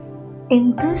In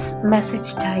this message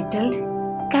titled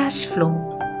Cash Flow,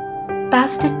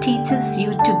 Pastor teaches you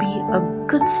to be a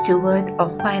good steward of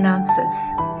finances.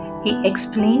 He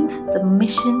explains the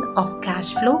mission of cash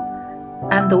flow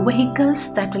and the vehicles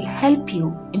that will help you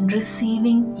in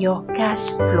receiving your cash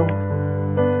flow.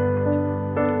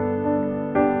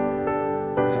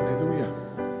 Hallelujah.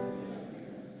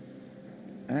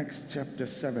 Acts chapter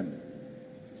 7.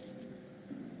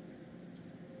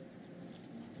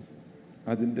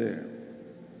 അതിൻ്റെ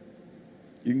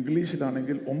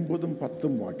ഇംഗ്ലീഷിലാണെങ്കിൽ 9-10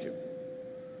 വാക്യം.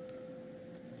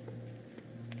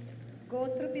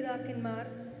 ഗോത്രപിതാക്കന്മാർ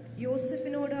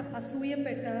യോസഫിനോട്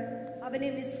അസൂയപ്പെട്ട് അവനെ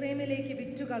മിസ്രൈമിലേക്ക്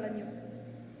വിറ്റുകളഞ്ഞു.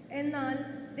 എന്നാൽ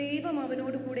ദൈവം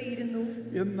അവനോട് കൂടെ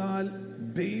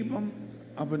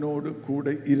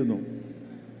ഇരുന്നു.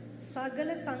 സകല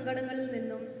സങ്കടങ്ങളിൽ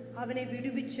നിന്നും അവനെ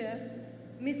വിടുവിച്ച്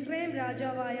മിസ്രൈം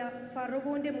രാജാവായ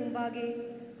ഫറവോന്റെ മുമ്പാകെ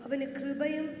അവന്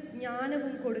കൃപയും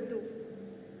ജ്ഞാനവും കൊടുത്തു.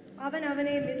 അവൻ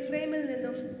അവനെ മിസ്രൈമിൽ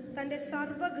നിന്നും തന്റെ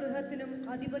സർവഗൃഹത്തിനും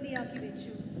അധിപതിയാക്കി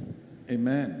വെച്ചു.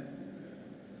 ആമേൻ.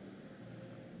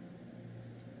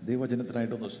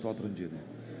 ദൈവവചനത്തിനായിട്ടൊന്ന് സ്തോത്രം ചെയ്യുന്നു.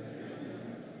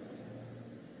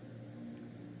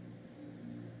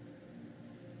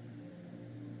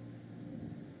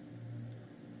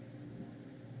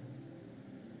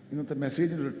 ഇന്നത്തെ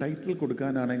മെസ്സേജിന് ഒരു ടൈറ്റിൽ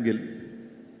കൊടുക്കാനാണെങ്കിൽ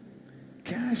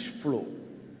ക്യാഷ് ഫ്ലോ,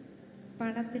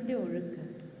 പണത്തിന്റെ ഒഴുക്ക്.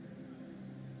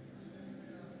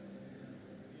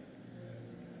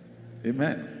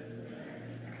 Amen.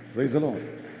 Praise the Lord.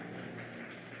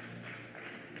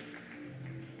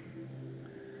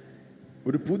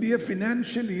 ഒരു പുതിയ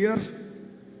ഫിനാൻഷ്യൽ ഇയർ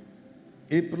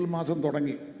ഏപ്രിൽ മാസം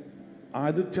തുടങ്ങി.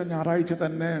 ആദ്യത്തെ ഞായറാഴ്ച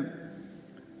തന്നെ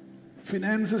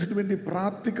ഫിനാൻസിന് വേണ്ടി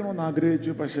പ്രാർത്ഥിക്കണമെന്ന്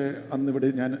ആഗ്രഹിച്ചു. പക്ഷേ അന്നിവിടെ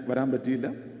ഞാൻ വരാൻ പറ്റിയില്ല.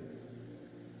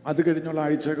 അത് കഴിഞ്ഞുള്ള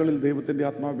ആഴ്ചകളിൽ ദൈവത്തിൻ്റെ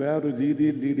ആത്മാവ് വേറൊരു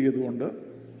രീതിയിൽ ലീഡ് ചെയ്തുകൊണ്ട്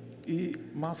ഈ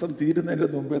മാസം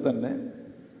തീരുന്നതിന് മുമ്പേ തന്നെ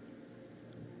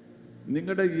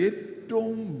നിങ്ങളുടെ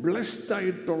ഏറ്റവും ബ്ലെസ്ഡ്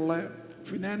ആയിട്ടുള്ള,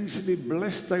 ഫിനാൻഷ്യലി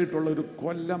ബ്ലെസ്ഡ് ആയിട്ടുള്ള ഒരു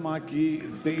കൊല്ലമാക്കി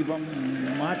ദൈവം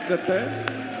മാറ്റട്ടെ.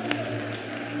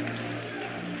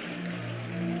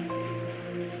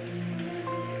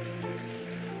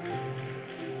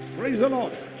 Praise the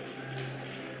Lord.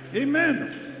 Amen.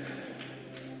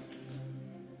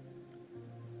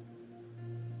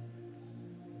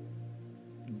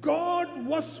 God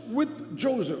was with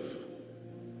Joseph.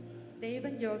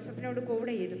 ദൈവം ജോസഫിനോട്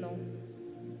കൂടെയിരുന്നു.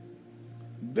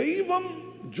 ദൈവം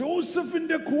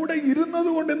ജോസഫിന്റെ കൂടെ ഇരുന്നത്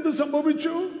കൊണ്ട് എന്ത്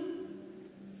സംഭവിച്ചു?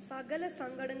 സകല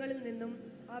സങ്കടങ്ങളിൽ നിന്നും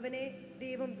അവനെ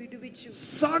ദൈവം വിടുവിച്ചു.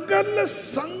 സകല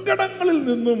സങ്കടങ്ങളിൽ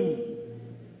നിന്നും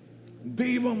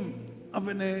ദൈവം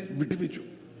അവനെ വിടുവിച്ചു.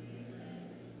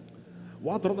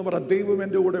 വാർത്തന്ന് പറ, ദൈവം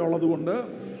എന്റെ കൂടെ ഉള്ളത് കൊണ്ട്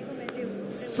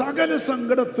സകല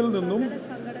സങ്കടത്തിൽ നിന്നും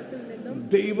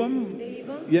ദൈവം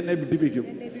എന്നെ വിടുവിക്കും.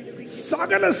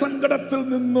 സകല സങ്കടത്തിൽ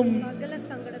നിന്നും.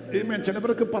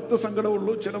 ചിലവർക്ക് 10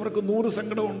 സങ്കടമുള്ളൂ, ചിലവർക്ക് 100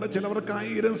 സങ്കടമുണ്ട്, ചിലവർക്ക്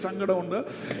 1000 സങ്കടമുണ്ട്.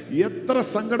 എത്ര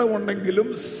സങ്കടമുണ്ടെങ്കിലും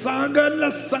സകല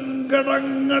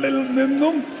സങ്കടങ്ങളിൽ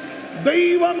നിന്നും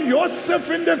ദൈവം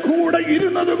യോസഫിന്റെ കൂടെ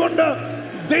ഇരുന്നത് കൊണ്ട്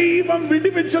ദൈവം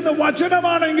വിടുവിച്ചെന്ന്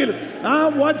വചനമാണെങ്കിൽ ആ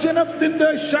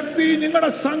വചനത്തിന്റെ ശക്തി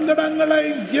നിങ്ങളുടെ സങ്കടങ്ങളെ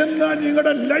എന്ന്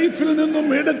നിങ്ങളുടെ ലൈഫിൽ നിന്നും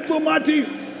എടുത്തു മാറ്റി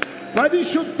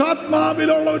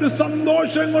പരിശുദ്ധാത്മാവിലുള്ള ഒരു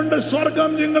സന്തോഷം കൊണ്ട്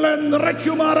സ്വർഗം നിങ്ങളെ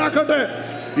നിറയ്ക്കുമാറാക്കട്ടെ.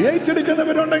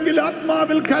 ഏറ്റെടുക്കുന്നവരുണ്ടെങ്കിൽ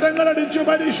ആത്മാവിൽ കരങ്ങളടിച്ചു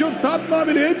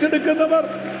പരിശുദ്ധാത്മാവിൽ ഏറ്റെടുക്കുന്നവർ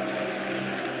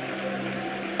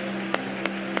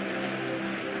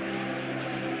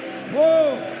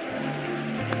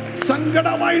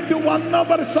സങ്കടമായിട്ട്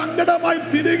വന്നവർ സങ്കടമായി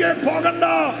തിരികെ പോകണ്ട.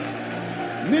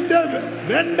 നിന്റെ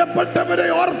വേണ്ടപ്പെട്ടവരെ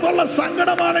ഓർത്തുള്ള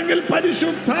സങ്കടമാണെങ്കിൽ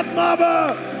പരിശുദ്ധാത്മാവ്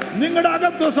നിങ്ങളുടെ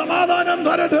അകത്ത് സമാധാനം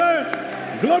തരട്ടെ.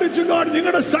 Glory to God.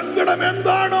 നിങ്ങളുടെ സങ്കടം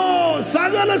എന്താണോ,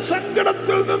 സകല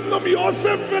സങ്കടത്തിൽ നിന്നും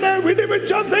യോസഫിനെ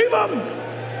വിടുവിച്ച ദൈവം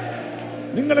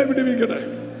നിങ്ങളെ വിടുവിക്കട്ടെ.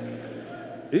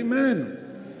 Amen.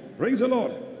 Praise the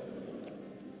Lord.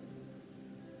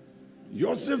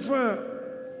 യോസഫ്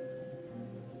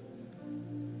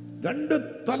 2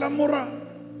 തലമുറ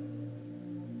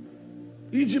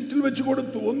ഈജിപ്തിൽ വെച്ച്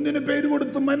കൊടുത്തു. ഒന്നിന് പേര്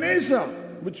കൊടുത്തു മനേസ,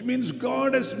 which means God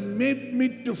has made me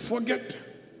to forget.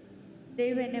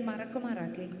 ദൈവം എന്നെ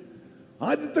മറക്കുമാറാക്കി.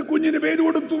 ആദ്യത്തെ കുഞ്ഞിന് പേര്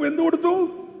കൊടുത്തു. എന്ത് കൊടുത്തു?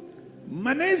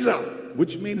 മനേസ,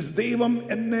 which means ദൈവം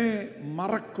എന്നെ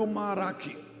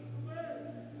മറക്കുമാറാക്കി.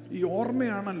 ഈ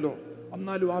ഓർമ്മയാണല്ലോ.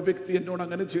 എന്നാലും ആ വ്യക്തി എന്നോട്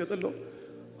അങ്ങനെ ചെയ്തല്ലോ,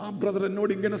 ആ ബ്രദർ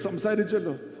എന്നോട് ഇങ്ങനെ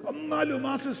സംസാരിച്ചല്ലോ, എന്നാലും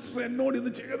ആ സിസ്റ്റർ എന്നോട് ഇത്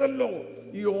ചെയ്തല്ലോ.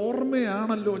 ഈ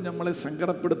ഓർമ്മയാണല്ലോ നമ്മളെ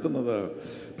സങ്കടപ്പെടുത്തുന്നത്.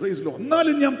 Praise Lord.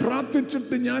 എന്നാലും ഞാൻ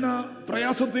പ്രാർത്ഥിച്ചിട്ട് ഞാൻ ആ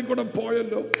പ്രയാസത്തിൽ കൂടെ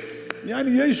പോയല്ലോ. ഞാൻ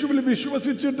യേശുവിൽ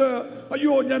വിശ്വസിച്ചിട്ട്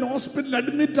അയ്യോ ഞാൻ ഹോസ്പിറ്റലിൽ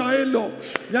അഡ്മിറ്റ് ആയല്ലോ.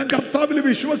 ഞാൻ കർത്താവിൽ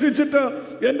വിശ്വസിച്ചിട്ട്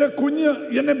എൻ്റെ കുഞ്ഞ്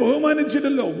എന്നെ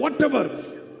ബഹുമാനിച്ചില്ലല്ലോ. വാട്ടെവർ,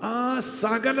 ആ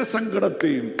സകല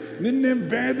സങ്കടത്തെയും നിന്നെ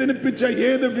വേദനിപ്പിച്ച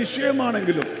ഏത്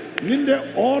വിഷയമാണെങ്കിലും, നിന്റെ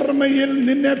ഓർമ്മയിൽ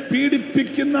നിന്നെ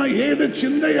പീഡിപ്പിക്കുന്ന ഏത്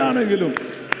ചിന്തയാണെങ്കിലും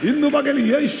ഇന്നു പകൽ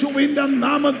യേശുവിന്റെ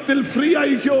നാമത്തിൽ ഫ്രീ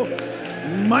ആയിക്കോ.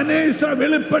 മനേസ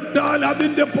വെളിപ്പെട്ടാൽ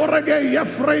അതിന്റെ പുറകെ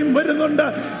എഫ്രൈം വരുന്നുണ്ട്.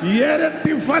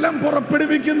 ഇരട്ടി ഫലം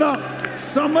പുറപ്പെടുവിക്കുന്ന,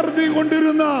 സമൃദ്ധി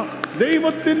കൊണ്ടിരുന്ന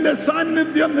ദൈവത്തിന്റെ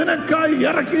സാന്നിധ്യം നിനക്കായി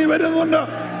ഇറക്കി വരുന്നുണ്ട്.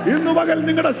 ഇന്നു പകൽ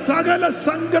നിങ്ങളുടെ സകല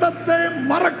സങ്കടത്തെ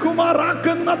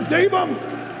മറക്കുമാറാക്കുന്ന ദൈവം.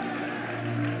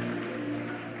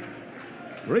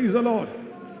 Praise the Lord.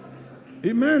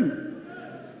 Amen.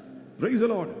 Praise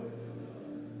the Lord.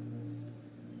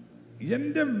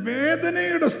 എന്റെ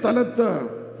വേദനയുടെ സ്ഥലത്ത്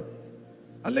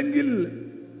അല്ലെങ്കിൽ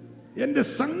എന്റെ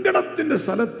സങ്കടത്തിന്റെ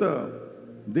സ്ഥലത്ത്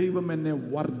ദൈവം എന്നെ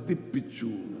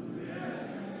വർദ്ധിപ്പിച്ചു.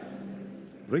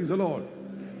 Praise the Lord.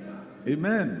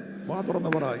 Amen. വാ തുറന്ന്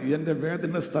പറ, എന്റെ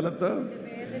വേദന സ്ഥലത്ത്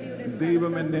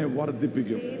ദൈവം എന്നെ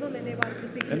വർദ്ധിപ്പിക്കും.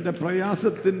 എന്റെ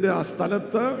പ്രയാസത്തിന്റെ ആ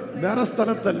സ്ഥലത്ത്, വേറെ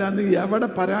സ്ഥലത്തല്ല, നീ എവിടെ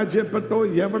പരാജയപ്പെട്ടോ,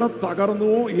 എവിടെ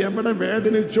തകർന്നുവോ, എവിടെ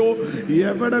വേദനിച്ചോ,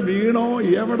 എവിടെ വീണോ,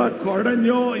 എവിടെ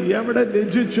കുഴഞ്ഞോ, എവിടെ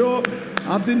ലജ്ജിച്ചോ,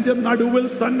 അതിന്റെ നടുവിൽ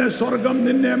തന്നെ സ്വർഗം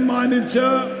നിന്നെ മാനിച്ച്.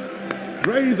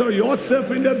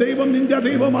 യോസേഫിന്റെ ദൈവം നിന്റെ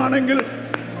ദൈവമാണെങ്കിൽ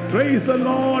praise the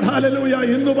Lord, hallelujah.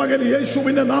 ഇന്നു പകൽ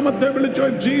യേശുവിന്റെ നാമത്തെ വിളിച്ചോ.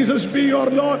 Jesus be your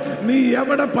Lord. നീ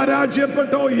എവിടെ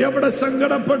പരാജയപ്പെട്ടോ, എവിടെ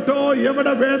സങ്കടപ്പെട്ടോ,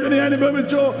 എവിടെ വേദന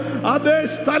അനുഭവിച്ചോ, അതേ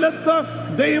സ്ഥലത്ത്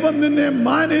ദൈവം നിന്നെ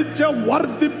മാനിച്ച്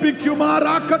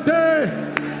വർദ്ധിപ്പിക്കുമാറാക്കട്ടെ.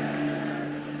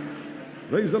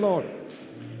 Praise the Lord.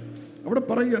 അവിടെ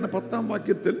പറയുകയാണ് 10ാം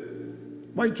വാക്യത്തിൽ,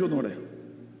 വായിച്ചു ഒന്നുകൂടെ.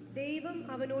 ദൈവം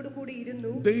അവനോട് കൂടി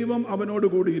ഇരുന്നു, ദൈവം അവനോട്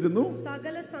കൂടി ഇരുന്നു,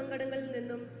 സകല സങ്കടങ്ങളിൽ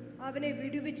നിന്നും അവനെ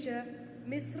വിടുവിച്ച്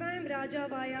മിസ്രൈം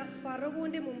രാജാവായ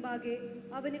ഫറവോന്റെ മുമ്പാകെ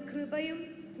അവന് കൃപയും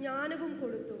ജ്ഞാനവും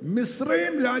കൊടുത്തു.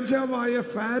 മിസ്രൈം രാജാവായ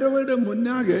ഫാരോയുടെ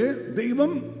മുന്നാകെ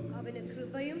ദൈവം അവന്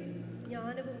കൃപയും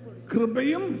ജ്ഞാനവും കൊടുത്തു.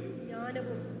 കൃപയും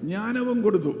ജ്ഞാനവും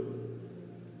കൊടുത്തു.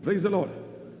 Praise the Lord.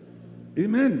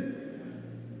 Amen.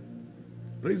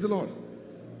 Praise the Lord.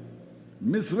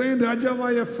 Mizraim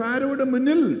രാജാവായ ഫാരോയുടെ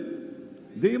മുന്നിൽ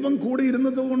ദൈവം കൂടി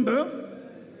ഇരുന്നത് കൊണ്ട്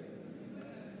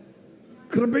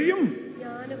കൃപയും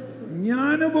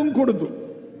ജ്ഞാനവും കൊടുത്തു.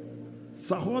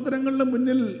 സഹോദരങ്ങളുടെ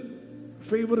മുന്നിൽ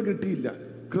ഫേവർ കിട്ടിയില്ല,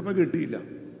 കൃപ കിട്ടിയില്ല,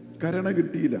 കരുണ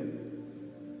കിട്ടിയില്ല.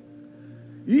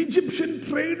 ഈജിപ്ഷ്യൻ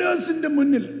ട്രേഡേഴ്സിന്റെ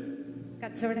മുന്നിൽ,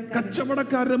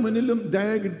 കച്ചവടക്കാരുടെ മുന്നിലും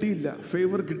ദയ കിട്ടിയില്ല,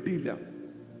 ഫേവർ കിട്ടിയില്ല.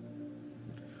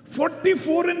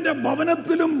 44ന്റെ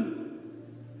ഭവനത്തിലും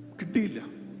കിട്ടിയില്ല.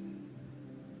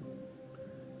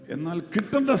 എന്നാൽ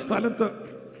കിട്ടേണ്ട സ്ഥലത്ത്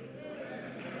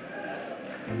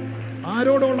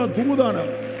ആരോടുള്ള ദൂതാണ്.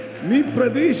 നീ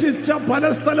പ്രതീക്ഷിച്ച പല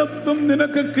സ്ഥലത്തും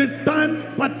നിനക്ക് കിട്ടാൻ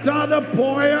പറ്റാതെ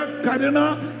പോയ കരുണ,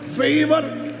 ഫേവർ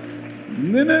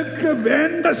നിനക്ക്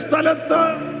വേണ്ട സ്ഥലത്ത്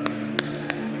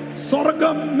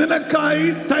സ്വർഗം നിനക്കായി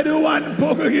തരുവാൻ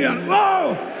പോകുകയാണ്.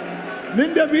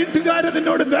 നിന്റെ വീട്ടുകാർ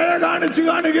നിന്നോട് ദയ കാണിച്ചു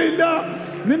കാണുകയില്ല,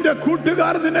 നിന്റെ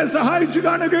കൂട്ടുകാർ നിന്നെ സഹായിച്ചു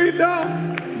കാണുകയില്ല.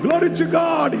 Glory to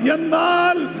God.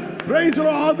 എന്നാൽ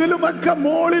അതിലുമൊക്കെ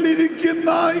മോളിൽ ഇരിക്കുന്ന,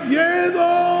 ഏതോ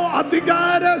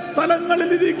അധികാര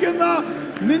സ്ഥലങ്ങളിൽ ഇരിക്കുന്ന,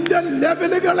 നിന്റെ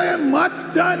ലെവലുകളെ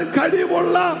മാറ്റാൻ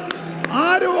കഴിവുള്ള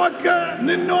ആരോ ഒക്കെ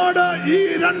നിന്നോട് ഈ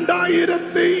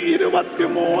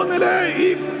 2023 ഈ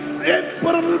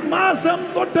ഏപ്രിൽ മാസം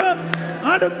തൊട്ട്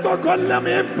അടുത്ത കൊല്ലം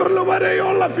ഏപ്രിൽ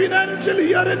വരെയുള്ള ഫിനാൻഷ്യൽ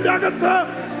ഇയറിന്റെ അകത്ത്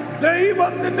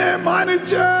ദൈവം നിന്നെ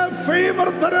മാനിച്ച് ഫേവർ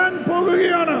തരാൻ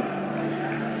പോകുകയാണ്.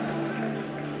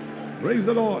 Praise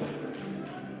the Lord.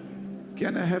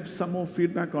 Can I have some more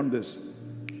feedback on this?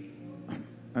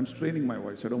 I'm straining my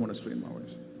voice. I don't want to strain my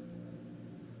voice.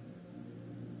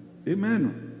 Amen.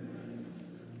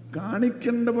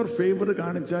 കാണിക്കേണ്ടവർ ഫേവർ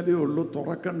കാണിച്ചാലേ ഉള്ളൂ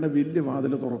തുറക്കേണ്ട വലിയ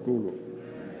വാതിൽ തുറക്കുകയുള്ളൂ.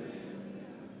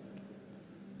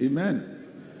 Amen.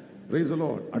 Praise the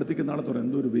Lord. അടുത്തേക്ക് നാളെ തുറ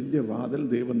എന്തോ ഒരു വലിയ വാതിൽ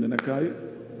ദൈവം നിനക്കായി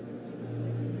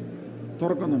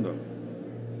തുറക്കുന്നുണ്ട്.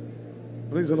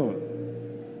 Praise the Lord.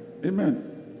 Amen.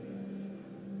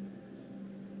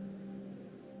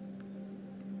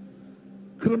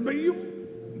 കൃപയും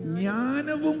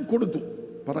ജ്ഞാനവും കൊടുത്തു.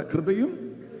 പറ, കൃപയും.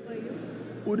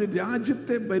 ഒരു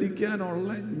രാജ്യത്തെ ഭരിക്കാനുള്ള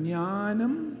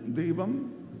ജ്ഞാനം ദൈവം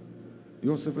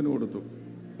യോസഫിന് കൊടുത്തു.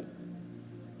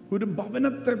 ഒരു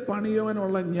ഭവനത്തെ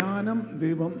പണിയുവാനുള്ള ജ്ഞാനം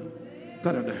ദൈവം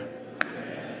തരട്ടെ.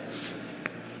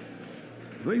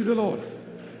 Praise the Lord.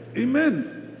 Amen.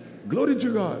 Glory to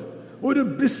God. ഒരു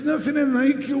ബിസിനസിനെ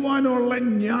നയിക്കുവാനുള്ള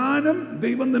ജ്ഞാനം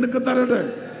ദൈവം നിനക്ക് തരട്ടെ.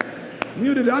 നീ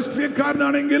ഒരു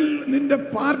രാഷ്ട്രീയക്കാരനാണെങ്കിൽ നിന്റെ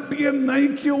പാർട്ടിയെ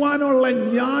നയിക്കുവാനുള്ള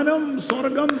ജ്ഞാനം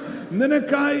സ്വർഗം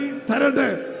നിനക്കായി തരട്ടെ.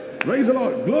 Praise the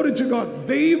Lord. Glory to God.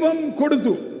 ദൈവം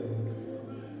കൊടുത്തു.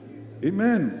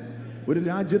 Amen. ഒരു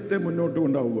രാജ്യത്തെ മുന്നോട്ട്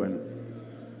കൊണ്ടുപോകുവാൻ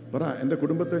പറ, എൻ്റെ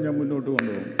കുടുംബത്തെ ഞാൻ മുന്നോട്ട്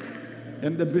കൊണ്ടുപോകും,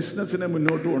 എൻ്റെ ബിസിനസ്സിനെ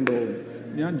മുന്നോട്ട് കൊണ്ടുപോകും,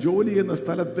 ഞാൻ ജോലി ചെയ്യുന്ന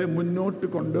സ്ഥലത്തെ മുന്നോട്ട്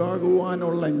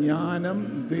കൊണ്ടുപോകുവാനുള്ള ജ്ഞാനം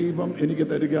ദൈവം എനിക്ക്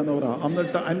തരിക എന്ന് പറ.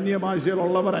 എന്നിട്ട്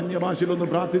അന്യഭാഷയിലുള്ളവർ അന്യഭാഷയിലൊന്ന്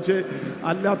പ്രാർത്ഥിച്ച്,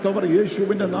 അല്ലാത്തവർ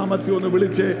യേശുവിൻ്റെ നാമത്തിൽ ഒന്ന്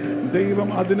വിളിച്ച്, ദൈവം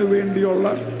അതിനുവേണ്ടിയുള്ള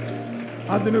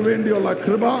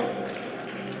കൃപ,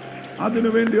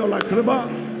 അതിനുവേണ്ടിയുള്ള കൃപ.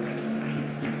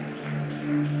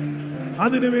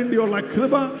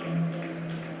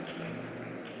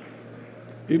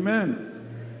 Amen.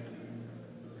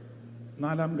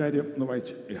 നാലാം കാര്യം ഒന്ന്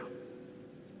വായിച്ചു.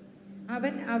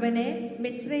 അവൻ അവനെ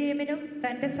മിസ്രയീമിനും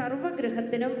തന്റെ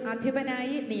സർവഗൃഹത്തിനും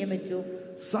അധിപനായി നിയമിച്ചു.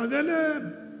 സകല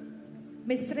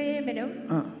മിസ്രയീമിനും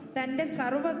തന്റെ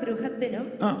സർവഗൃഹത്തിനും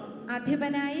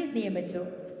അധിപനായി നിയമിച്ചു.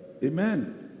 Amen.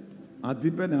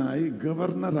 അധിപനായി,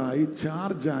 ഗവർണറായി,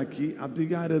 ചാർജാക്കി,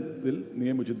 അധികാരത്തിൽ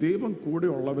നിയമിച്ചു. ദൈവം കൂടെ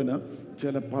ഉള്ളവന്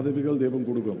ചില പദവികൾ ദൈവം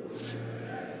കൊടുക്കും.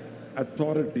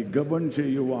 അതോറിറ്റി, ഗവൺ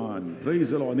ചെയ്യുവാൻ. Praise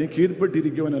the Lord. നീ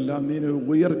കീഴ്പ്പെട്ടിരിക്കുവാനല്ല, നീ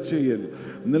ഉയർച്ചയിൽ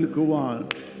നിൽക്കുവാൻ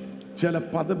ചില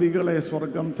പദവികളെ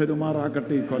സ്വർഗം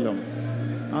തെരുമാറാക്കട്ടെ ഈ കൊല്ലം.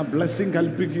 ആ ബ്ലെസ്സിംഗ്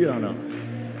കൽപ്പിക്കുകയാണ്.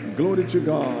 Glory to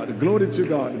God, glory to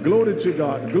God, glory to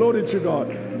God, glory to God,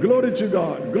 glory to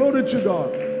God, glory to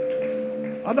God.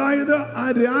 അതായത് ആ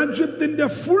രാജ്യത്തിന്റെ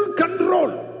ഫുൾ കൺട്രോൾ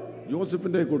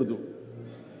യോസഫിന്റെ കൊടുത്തു.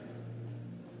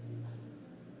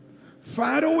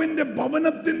 ഫാരോവിന്റെ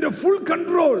ഭവനത്തിന്റെ ഫുൾ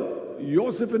കൺട്രോൾ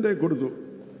യോസഫിന്റെ കൊടുത്തു.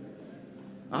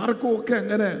 ആർക്കും ഒക്കെ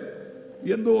അങ്ങനെ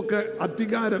എന്തോ ഒക്കെ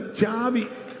അധികാരം, ചാവി.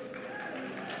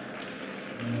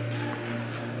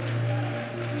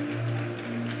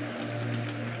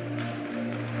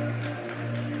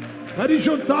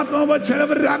 പരിശുദ്ധാത്മാവ്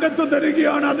ചിലവരുടെ അകത്ത്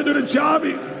തരികയാണ്, അതിനൊരു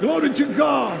ചാവി. Glory to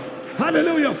God.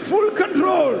 Hallelujah. Full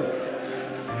control.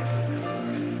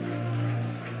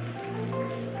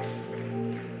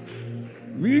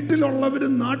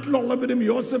 വീട്ടിലുള്ളവരും നാട്ടിലുള്ളവരും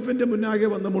യോസഫിന്റെ മുന്നാകെ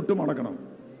വന്ന് മുട്ടുമടക്കണം.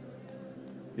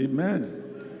 Amen.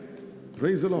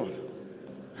 Praise the Lord.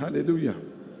 Hallelujah.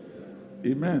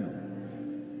 Amen.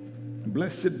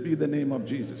 Blessed be the name of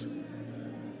Jesus.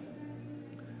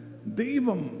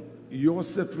 ദൈവം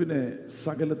യോസഫിനെ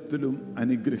സകലത്തിലും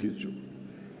അനുഗ്രഹിച്ചു.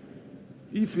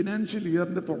 ഈ ഫിനാൻഷ്യൽ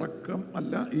ഇയറിന്റെ തുടക്കം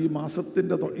അല്ല, ഈ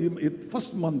മാസത്തിന്റെ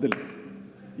ഫസ്റ്റ് മന്തിൽ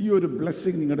ഈ ഒരു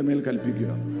ബ്ലെസ്സിങ് നിങ്ങളുടെ മേൽ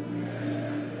കൽപ്പിക്കുക.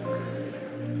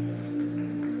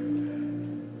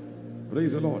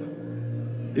 Praise the Lord.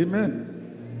 Amen.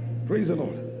 Praise the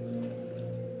Lord.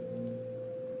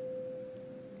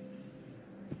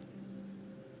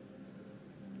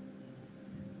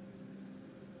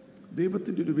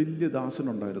 ദൈവത്തിൻ്റെ ഒരു വലിയ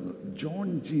ദാസനുണ്ടായിരുന്നു, ജോൺ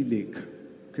ജി ലേക്ക്.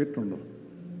 കേട്ടിട്ടുണ്ടോ?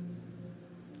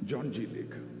 John G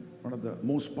Lake, one of the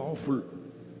most powerful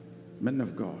men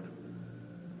of God.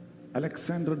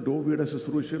 Alexander ഡോവിയുടെ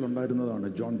ശുശ്രൂഷയിൽ ഉണ്ടായിരുന്നതാണ്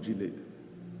ജോൺ ജി ലേക്ക്.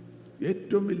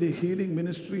 ഏറ്റവും വലിയ ഹീലിംഗ്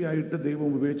മിനിസ്ട്രി ആയിട്ട് ദൈവം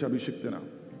ഉപയോഗിച്ച അഭിഷിക്തനാണ്.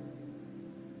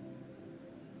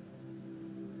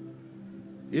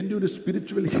 എൻ്റെ ഒരു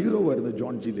സ്പിരിച്വൽ ഹീറോ ആയിരുന്നു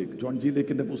John G Lake. John G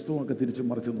ലേക്കിൻ്റെ പുസ്തകമൊക്കെ തിരിച്ചു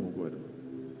മറിച്ച് നോക്കുമായിരുന്നു.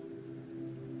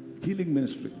 Healing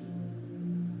ministry.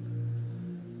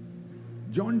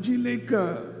 John G Lake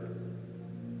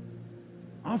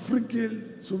ആഫ്രിക്കയിൽ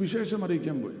സുവിശേഷം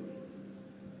അറിയിക്കാൻ പോയി.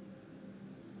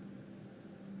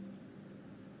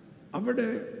 അവിടെ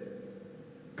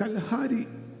കൽഹാരി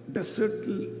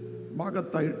ഡെസേർട്ടിൽ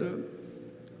ഭാഗത്തായിട്ട്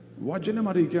വചനം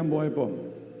അറിയിക്കാൻ പോയപ്പം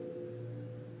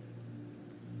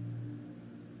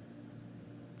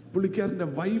പുള്ളിക്കാരൻ്റെ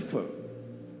വൈഫ്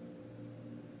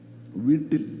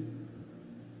വീട്ടിൽ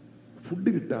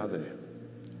ഫുഡ് കിട്ടാതെ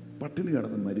പട്ടിണി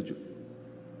കിടന്ന് മരിച്ചു.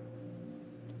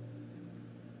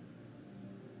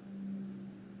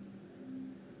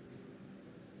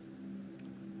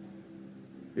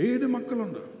 ഏഴ്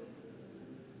മക്കളുണ്ട്.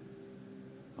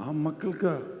 ആ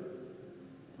മക്കൾക്ക്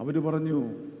അവർ പറഞ്ഞു,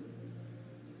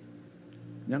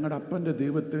 ഞങ്ങളുടെ അപ്പൻ്റെ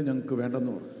ദൈവത്തെ ഞങ്ങൾക്ക്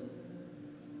വേണ്ടെന്ന് പറഞ്ഞു.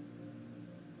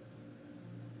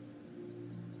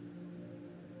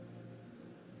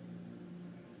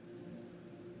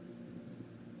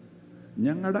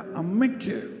 ഞങ്ങളുടെ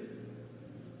അമ്മയ്ക്ക്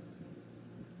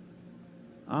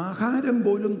ആഹാരം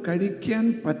പോലും കഴിക്കാൻ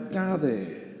പറ്റാതെ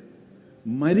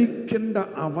മരിക്കേണ്ട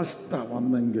അവസ്ഥ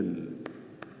വന്നെങ്കിൽ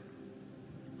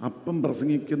അപ്പം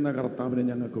പ്രസംഗിക്കുന്ന കർത്താവിനെ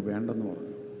ഞങ്ങൾക്ക് വേണ്ടെന്ന്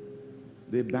പറഞ്ഞു.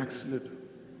 ദേ ബാക്ക്സ്ലിഡ്.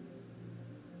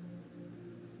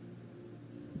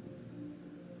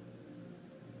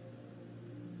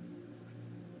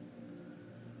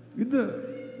 ഇത്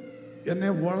എന്നെ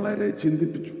വളരെ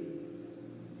ചിന്തിപ്പിച്ചു.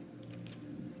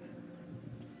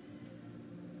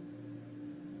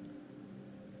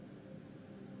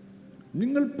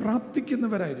 നിങ്ങൾ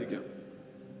പ്രാർത്ഥിക്കുന്നവരായിരിക്കാം,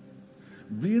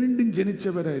 വീണ്ടും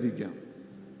ജനിച്ചവരായിരിക്കാം,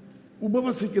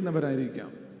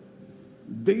 ഉപവസിക്കുന്നവരായിരിക്കാം,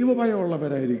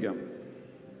 ദൈവഭയമുള്ളവരായിരിക്കാം.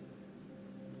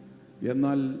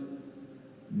 എന്നാൽ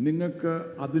നിങ്ങൾക്ക്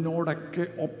അതിനോടൊക്കെ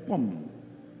ഒപ്പം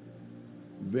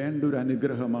വേണ്ടൊരു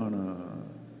അനുഗ്രഹമാണ്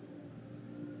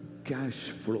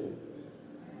ക്യാഷ് ഫ്ലോ,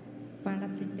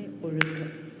 പണത്തിന്റെ ഒഴുക്ക്.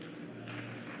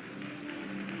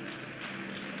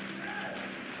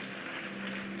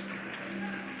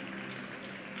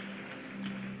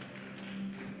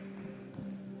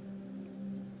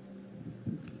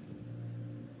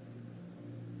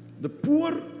 The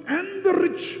poor and the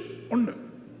rich ഉണ്ട്.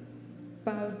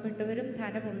 പാവപ്പെട്ടവരും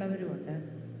ധനമുള്ളവരുമുണ്ട്.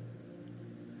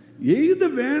 ഏത്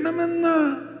വേണമെന്ന്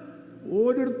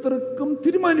ഓരോരുത്തർക്കും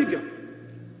തീരുമാനിക്കാം.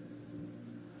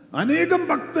 അനേകം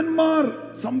ഭക്തന്മാർ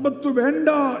സമ്പത്ത് വേണ്ട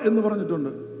എന്ന്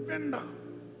പറഞ്ഞിട്ടുണ്ട്. വേണ്ട,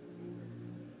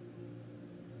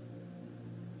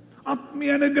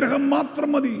 ആത്മീയ അനുഗ്രഹം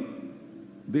മാത്രം മതി.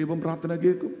 ദൈവം പ്രാർത്ഥന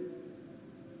കേൾക്കും.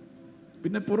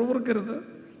 പിന്നെ പുറവർക്കരുത്,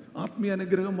 ആത്മീയ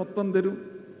അനുഗ്രഹം മൊത്തം തരും.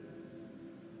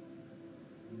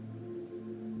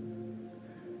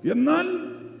 എന്നാൽ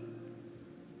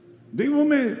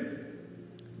ദൈവമേ,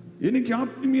 എനിക്ക്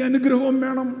ആത്മീയ അനുഗ്രഹവും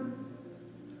വേണം.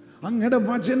 അങ്ങയുടെ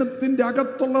വചനത്തിന്റെ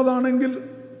അകത്തുള്ളതാണെങ്കിൽ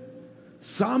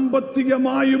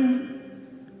സാമ്പത്തികമായും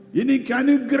എനിക്ക്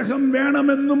അനുഗ്രഹം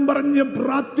വേണമെന്നും പറഞ്ഞ്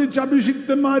പ്രാർത്ഥിച്ച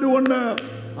അഭിഷിക്തന്മാരുമുണ്ട്.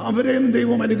 അവരെയും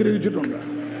ദൈവം അനുഗ്രഹിച്ചിട്ടുണ്ട്.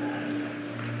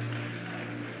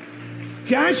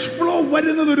 ക്യാഷ് ഫ്ലോ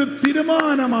വരുന്നത് ഒരു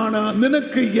തീരുമാനമാണ്.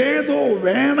 നിനക്ക് ഏതോ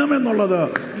വേണമെന്നുള്ളത്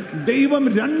ദൈവം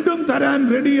രണ്ടും തരാൻ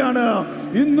റെഡിയാണ്.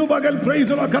 ഇന്നു പകൽ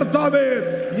പ്രൈസ് കർത്താവേ,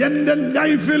 എന്റെ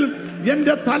ലൈഫിൽ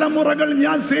എന്റെ തലമുറകൾ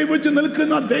ഞാൻ സേവിച്ച്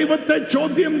നിൽക്കുന്ന ദൈവത്തെ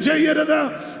ചോദ്യം ചെയ്യരുത്.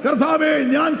 കർത്താവേ,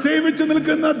 ഞാൻ സേവിച്ച്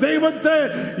നിൽക്കുന്ന ദൈവത്തെ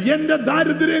എന്റെ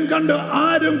ദാരിദ്ര്യം കണ്ട്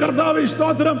ആരും കർത്താവേ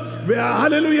സ്തോത്രം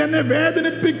ഹല്ലേലൂയ എന്നെ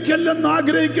വേദനിപ്പിക്കല്ലെന്ന്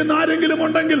ആഗ്രഹിക്കുന്ന ആരെങ്കിലും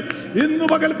ഉണ്ടെങ്കിൽ ഇന്നു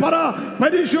പകൽ പറ,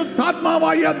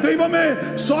 പരിശുദ്ധാത്മാവായ ദൈവമേ,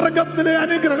 സ്വർഗത്തിലെ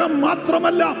അനുഗ്രഹം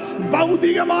മാത്രമല്ല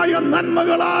ഭൗതികമായ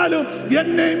നന്മകളാലും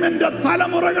എന്നെയും എന്റെ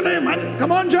തലമുറകളെയും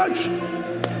come on church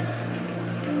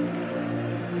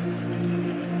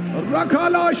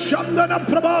Rakala Shandana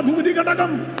Prabha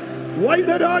Dhurigadagam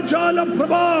Vaidarajalam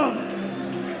Prabha.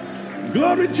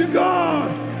 Glory to God,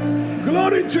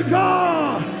 glory to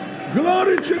God,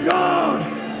 glory to God,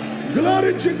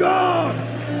 glory to God.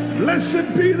 Blessed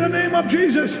be the name of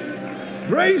Jesus.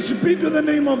 Praise be to the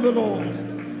name of the Lord.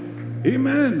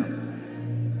 Amen.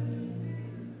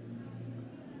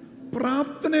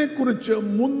 പ്രാർത്ഥനയെ കുറിച്ച്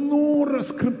 300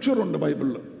 scripture ഉണ്ട്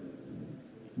ബൈബിളിൽ.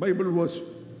 Bible verse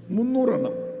 300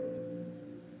 എണ്ണം.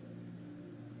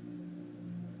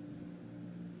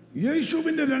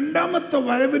 യേശുവിന്റെ രണ്ടാമത്തെ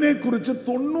വരവിനെ കുറിച്ച്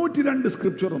 92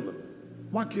 scripture ഉണ്ട്,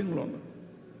 വാക്യങ്ങളുണ്ട്.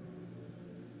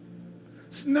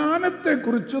 സ്നാനത്തെ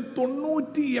കുറിച്ച്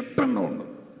 98 എണ്ണം ഉണ്ട്.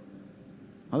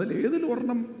 അതിൽ ഏതിൽ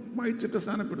ഒരെണ്ണം വായിച്ചിട്ട്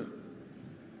സ്നാനപ്പെടുക?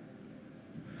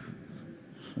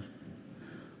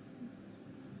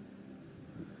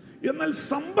 എന്നാൽ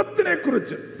സമ്പത്തിനെ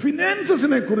കുറിച്ച്,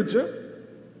 ഫിനാൻസസിനെ കുറിച്ച്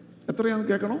എത്രയാന്ന്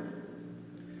കേൾക്കണോ?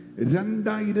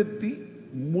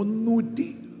 2350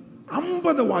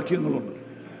 വാക്യങ്ങളുണ്ട്.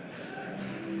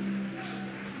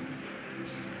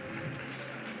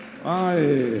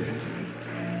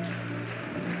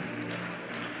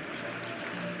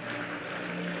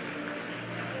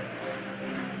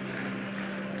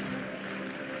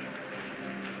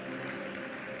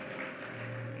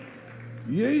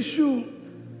 യേശു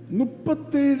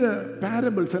 37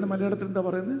 പാരബിൾസ്, അതിന് മലയാളത്തിൽ എന്താ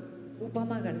പറയുന്നത്?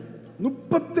 ഉപമകൾ.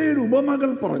 37 ഉപമകൾ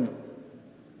പറഞ്ഞു.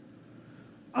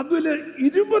 അതില്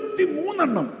 23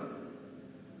 എണ്ണം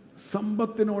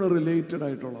സമ്പത്തിനോട് റിലേറ്റഡ്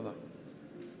ആയിട്ടുള്ളതാണ്.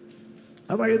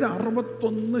 അതായത്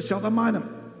 61%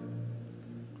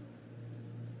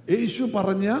 യേശു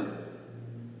പറഞ്ഞ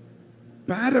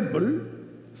parable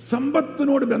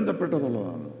സമ്പത്തിനോട്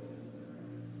ബന്ധപ്പെട്ടതുള്ളതാണ്.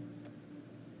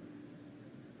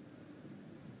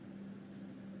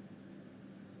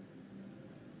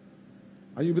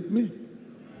 Are you with me?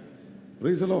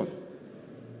 Praise the Lord.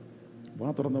 വാ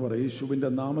തുറന്ന് പറ, യേശുവിന്റെ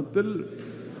നാമത്തിൽ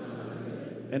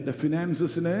എൻ്റെ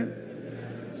ഫിനാൻസസിനെ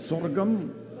സ്വർഗം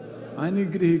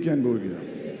അനുഗ്രഹിക്കാൻ പോവുകയാണ്.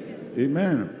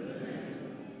 ആമേൻ.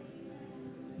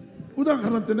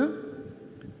 ഉദാഹരണത്തിന്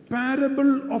പാരബിൾ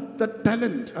ഓഫ് ദ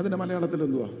ടാലന്റ്, അതിന്റെ മലയാളത്തിൽ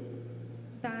എന്തുവാ?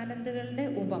 താലന്തുകളുടെ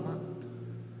ഉപമ.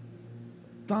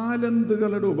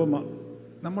 താലന്തുകളുടെ ഉപമ.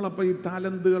 നമ്മളപ്പോൾ ഈ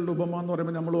താലന്തുകളുടെ ഉപമ എന്ന്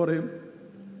പറയുമ്പോൾ നമ്മൾ പറയും,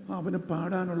 അവന്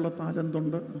പാടാനുള്ള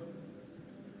താലന്തുണ്ട്,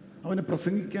 അവന്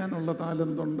പ്രസംഗിക്കാനുള്ള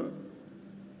താലന്തുണ്ട്,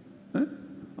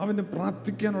 അവന്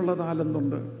പ്രാർത്ഥിക്കാനുള്ള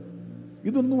താലന്തുണ്ട്.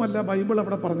 ഇതൊന്നുമല്ല ബൈബിൾ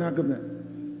അവിടെ പറഞ്ഞാക്കുന്നത്.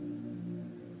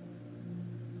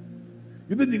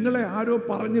 ഇത് നിങ്ങളെ ആരോ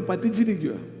പറഞ്ഞ്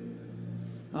പറ്റിച്ചിരിക്കുക.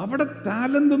 അവിടെ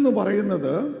ടാലന്റ് എന്ന്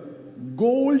പറയുന്നത്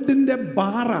ഗോൾഡിന്റെ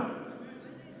ബാറ.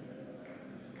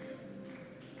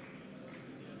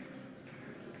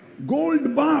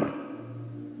 Gold bar,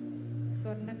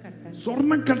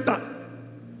 സ്വർണ്ണക്കട്ട.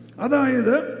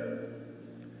 അതായത്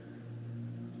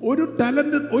ഒരു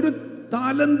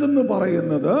താലന്ത് എന്ന്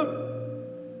പറയുന്നത്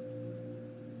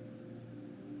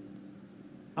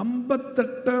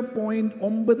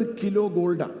 58.9 കിലോ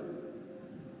ഗോൾഡാണ്.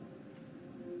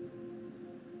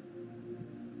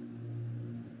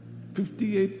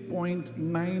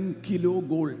 $58.9 kilo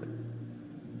gold.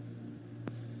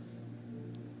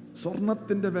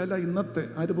 സ്വർണത്തിന്റെ വില ഇന്നത്തെ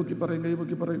ആര് പൊക്കി പറയും? കൈ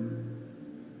പൊക്കി പറയും.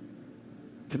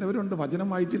 ചിലവരുണ്ട് വചനം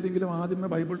വായിച്ചില്ലെങ്കിലും ആദ്യമേ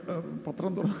ബൈബിൾ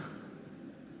പത്രം തുറന്നു.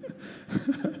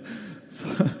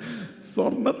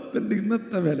 സ്വർണത്തിന്റെ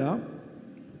ഇന്നത്തെ വില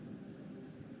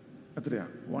എത്രയാ?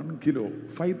 1 കിലോ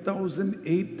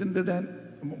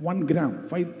 1 ഗ്രാം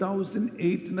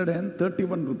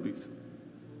 5,831 റുപ്പീസ്.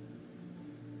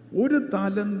 ഒരു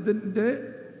താലന്തിന്റെ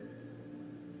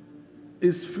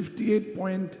is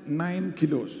 58.9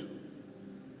 kilos.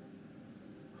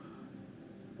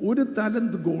 ഒരു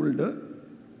താലന്ത് ഗോൾഡ്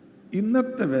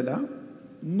ഇന്നത്തെ വില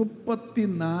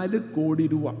 34 കോടി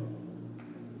രൂപ.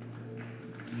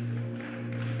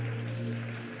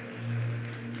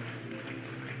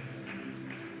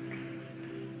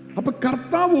 അപ്പൊ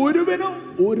കർത്താവ് ഒരുവനോ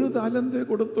ഒരു താലന്തേ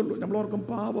കൊടുത്തുള്ളൂ. നമ്മൾ ഓർക്കും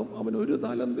പാപം, അവന് ഒരു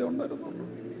താലന്തേ ഉണ്ടായിരുന്നുള്ളൂ.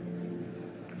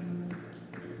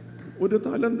 ഒരു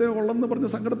താലന്തേ ഉള്ളെന്ന് പറഞ്ഞ്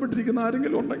സങ്കടപ്പെട്ടിരിക്കുന്ന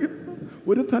ആരെങ്കിലും ഉണ്ടെങ്കിൽ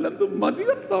ഒരു താലന്ത് മതി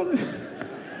കർത്താവ്.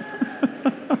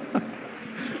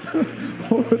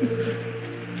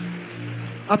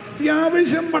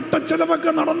 അത്യാവശ്യം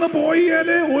വട്ടച്ചെലവൊക്കെ നടന്നു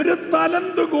പോയാലേ ഒരു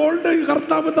താലന്ത് ഗോൾഡ്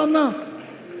കർത്താവ് തന്ന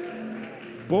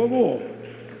പോവോ?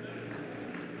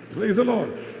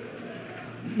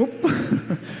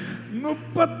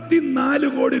 34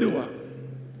 കോടി രൂപ.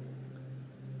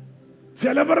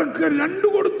 ചിലവർക്ക് 2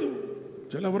 കൊടുത്തു,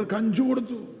 ചിലവർക്ക് 5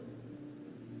 കൊടുത്തു.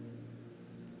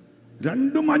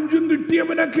 2ഉം 5ഉം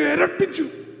കിട്ടിയവനൊക്കെ ഇരട്ടിച്ചു.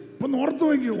 ഇപ്പൊ ഓർത്തു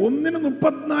നോക്കി, ഒന്നിന്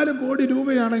 34 കോടി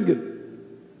രൂപയാണെങ്കിൽ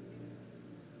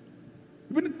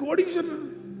ഇവന് കോടീശ്വരൻ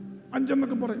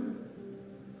 5 പറയും.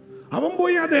 അവൻ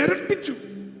പോയി അത് ഇരട്ടിച്ചു.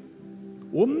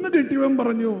 1 കിട്ടിയവൻ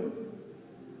പറഞ്ഞു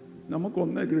നമുക്ക്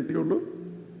 1 കിട്ടിയുള്ളൂ,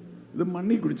 ഇത്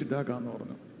മണ്ണി കുടിച്ചിട്ടാക്കാന്ന്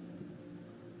പറഞ്ഞു.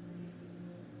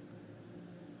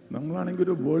 നമ്മളാണെങ്കിൽ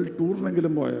ഒരു വേൾഡ്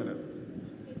ടൂറിനെങ്കിലും പോയാല്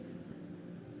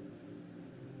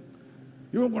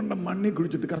ഇവ കൊണ്ട മണ്ണി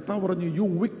കുടിച്ചിട്ട് കർത്താവ് പറഞ്ഞു, യു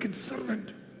വിക്കഡ്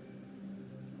സെർവന്റ്,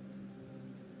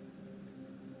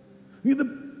 ഇത്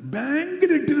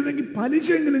ബാങ്കിൽ ഇട്ടിരുന്നെങ്കിൽ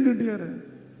പലിശയെങ്കിലും കിട്ടിയാല്.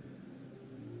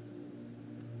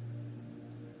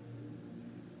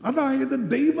 അതായത്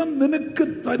ദൈവം നിനക്ക്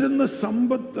തരുന്ന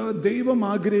സമ്പത്ത് ദൈവം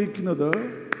ആഗ്രഹിക്കുന്നത്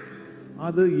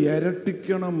അത്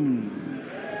ഇരട്ടിക്കണം.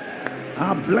 ആ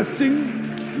ബ്ലെസ്സിംഗ്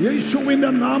യേശുവിന്റെ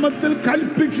നാമത്തിൽ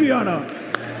കൽപ്പിക്കുകയാണ്.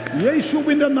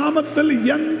 യേശുവിന്റെ നാമത്തിൽ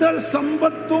എന്ത്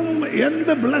സമ്പത്തും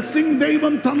എന്ത് ബ്ലെസ്സിംഗ്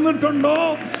ദൈവം തന്നിട്ടുണ്ടോ,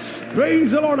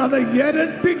 പ്രൈസ് ദി ലോർഡ്, അത്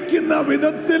ഇരട്ടിക്കുന്ന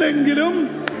വിധത്തിലെങ്കിലും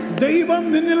ദൈവം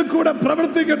നിന്നിൽ കൂടെ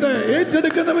പ്രവർത്തിക്കട്ടെ.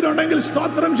 ഏറ്റെടുക്കുന്നവരുണ്ടെങ്കിൽ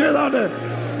സ്തോത്രം ചെയ്താട്ടെ.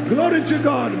 Glory to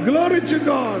God, glory to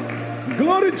God,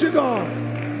 glory to God.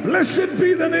 Blessed be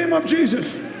the name of Jesus.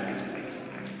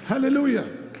 Hallelujah.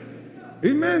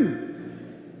 Amen.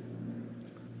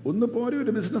 ഒന്ന് പോരെ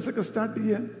ഒരു ബിസിനസ് ഒക്കെ സ്റ്റാർട്ട്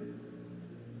ചെയ്യാൻ.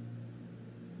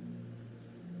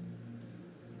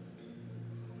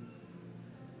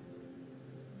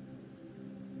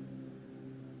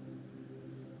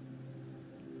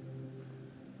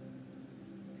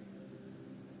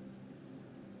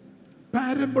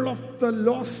 Parable of the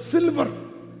lost silver.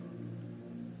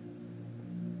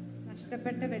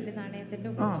 നഷ്ടപ്പെട്ട വെള്ളി നാണയത്തിന്റെ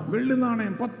വെള്ളി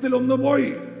നാണയം 10-ൽ 1 പോയി,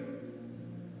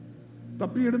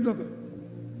 തപ്പിയെടുത്തത്.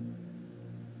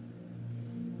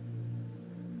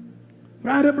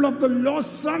 Parable of the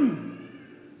lost son.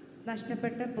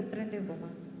 നഷ്ടപ്പെട്ട പുത്രന്റെ ഉപമ.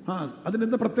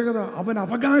 അതിനെന്താ പ്രത്യേകത? അവൻ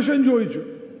അവകാശം ചോദിച്ചു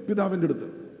പിതാവിന്റെ അടുത്ത്.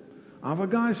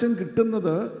 അവകാശം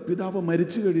കിട്ടുന്നത് പിതാവ്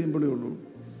മരിച്ചു കഴിയുമ്പോഴേ ഉള്ളൂ.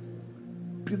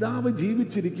 പിതാവ്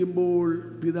ജീവിച്ചിരിക്കുമ്പോൾ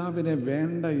പിതാവിനെ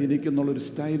വേണ്ട എനിക്കെന്നുള്ളൊരു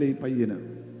സ്റ്റൈൽ ഈ പയ്യന്.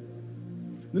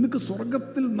 നിനക്ക്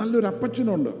സ്വർഗത്തിൽ നല്ലൊരു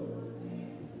അപ്പച്ചനുണ്ട്.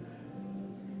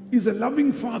 Is a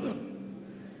loving father.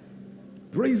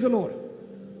 Praise the Lord.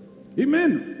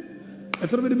 Amen.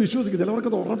 എത്ര പേര് വിശ്വസിക്കും?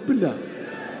 ചിലവർക്കത് ഉറപ്പില്ല.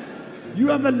 You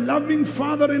have a loving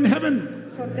father in heaven.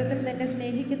 സ്വർഗ്ഗത്തിൽ നിന്നെ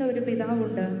സ്നേഹിക്കുന്ന ഒരു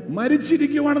പിതാവുണ്ട്.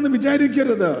 മരിച്ചിരിക്കുവാണെന്ന്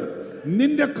വിചാരിക്കരുത്.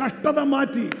 നിന്റെ കഷ്ടത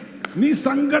മാറ്റി നീ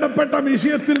സങ്കടപ്പെട്ട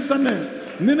വിഷയത്തിൽ തന്നെ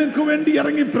നിനക്ക് വേണ്ടി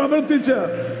ഇറങ്ങി പ്രവർത്തിച്ച്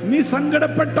നീ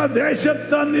സങ്കടപ്പെട്ട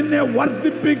ദേശത്ത് നിന്നെ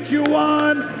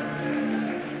വർദ്ധിപ്പിക്കുവാൻ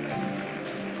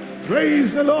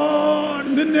Praise the Lord.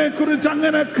 നിന്നെ കുറിച്ച്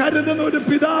അങ്ങനെ കരുതുന്ന ഒരു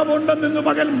പിതാവുണ്ടെന്ന് ഇന്ന്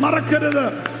പകൽ മറക്കരുത്.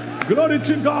 Glory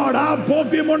to God. ആ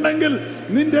ബോധ്യമുണ്ടെങ്കിൽ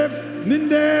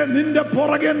നിന്റെ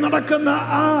പുറകെ നടക്കുന്ന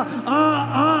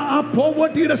ആ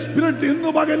പോവർട്ടിയുടെ സ്പിരിറ്റ്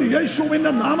ഇന്ന് പകൽ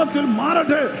യേശുവിന്റെ നാമത്തിൽ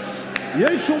മാറട്ടെ.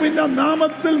 യേശുവിന്റെ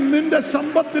നാമത്തിൽ നിന്റെ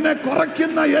സമ്പത്തിനെ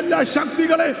കുറയ്ക്കുന്ന എല്ലാ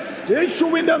ശക്തികളെ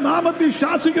യേശുവിന്റെ നാമത്തിൽ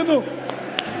ശാസിക്കുന്നു.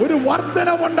 ഒരു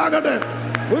വർധനവുണ്ടാകട്ടെ,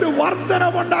 ഒരു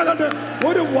വർധനവുണ്ടാകട്ടെ,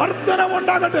 ഒരു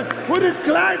വർധനവുണ്ടാകട്ടെ, ഒരു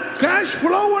ക്യാഷ്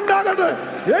ഫ്ലോ ഉണ്ടാകട്ടെ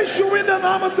യേശുവിന്റെ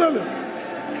നാമത്തിൽ.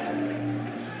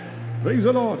 Praise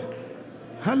the Lord.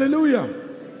 Hallelujah.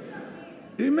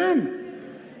 Amen.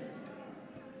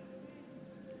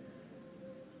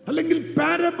 അല്ലെങ്കിൽ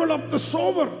parable of the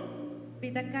sower.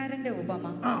 വിതക്കാരന്റെ ഉപമ.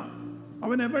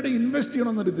 അവൻ എവിടെ ഇൻവെസ്റ്റ്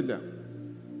ചെയ്യണമെന്ന് അറിയത്തില്ല.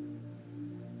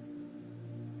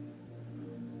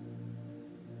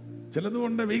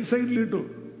 ചിലതുകൊണ്ട് വെയ് സൈഡിലിട്ടു,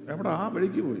 എവിടെ ആ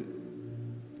വഴിക്ക് പോയി.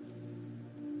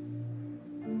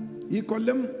 ഈ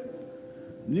കൊല്ലം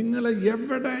നിങ്ങൾ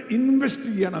എവിടെ ഇൻവെസ്റ്റ്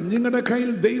ചെയ്യണം, നിങ്ങളുടെ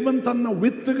കയ്യിൽ ദൈവം തന്ന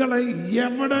വിത്തുകളെ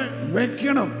എവിടെ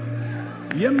വെക്കണം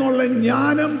എന്നുള്ള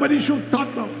ജ്ഞാനം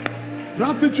പരിശുദ്ധാത്മ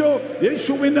പ്രാർത്ഥിച്ചോ.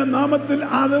 യേശുവിന്റെ നാമത്തിൽ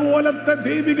അതുപോലത്തെ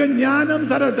ദൈവിക ജ്ഞാനം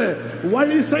തരട്ടെ.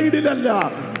 വഴി സൈഡിലല്ല,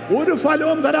 ഒരു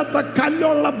ഫലവും തരാത്ത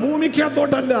കല്ലുള്ള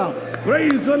ഭൂമിക്കകത്തോട്ടല്ല.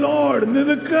 Praise the Lord.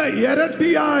 നിനക്ക്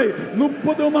ഇരട്ടിയായി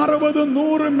 30, 60,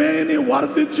 100 മേനി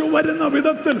വർദ്ധിച്ചു വരുന്ന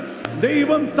വിധത്തിൽ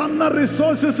ദൈവം തന്ന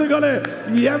റിസോഴ്സസുകളെ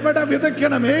എവിടെ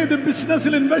വിതയ്ക്കണം, ഏത്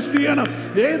ബിസിനസ്സിൽ ഇൻവെസ്റ്റ് ചെയ്യണം,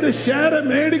 ഏത് ഷെയർ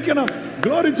മേടിക്കണം,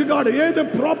 Glory to God, ഏത്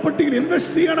പ്രോപ്പർട്ടിയിൽ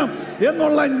ഇൻവെസ്റ്റ് ചെയ്യണം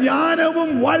എന്നുള്ള ജ്ഞാനവും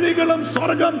വഴികളും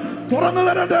സ്വർഗം തുറന്നു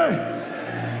തരട്ടെ.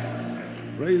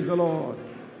 Praise the Lord.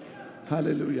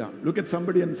 Hallelujah. Look at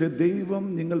somebody and say, ദൈവം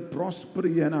നിങ്ങൾ പ്രോസ്പർ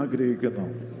ചെയ്യാൻ ആഗ്രഹിക്കുന്നു.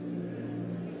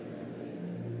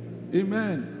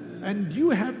 Amen. And you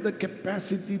have the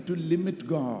capacity to limit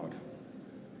God.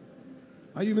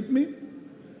 Are you with me?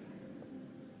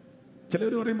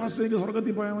 ചിലർ പറയും, മാസ്റ്റർ എനിക്ക്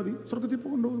സ്വർഗത്തിൽ പോയാൽ മതി. സ്വർഗത്തിൽ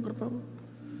കൊണ്ടുപോകും കർത്താവ്.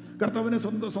 കർത്താവിനെ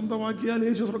സ്വന്തമാക്കിയാൽ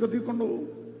യേശു സ്വർഗത്തിൽ കൊണ്ടുപോകും.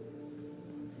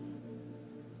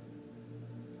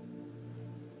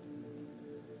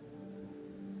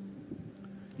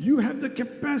 You have the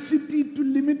capacity to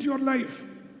limit your life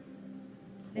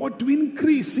or to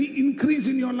increase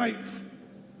in your life.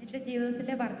 നിന്റെ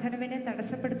ജീവിതത്തിലെ വർധനവിനെ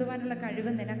തടസ്സപ്പെടുത്തുവാനുള്ള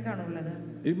കഴിവ് നിനക്കാണുള്ളത്.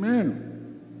 Amen.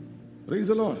 Praise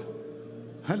the Lord.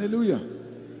 Hallelujah.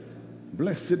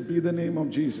 Blessed be the name of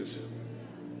Jesus.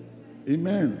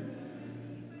 Amen.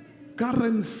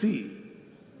 Currency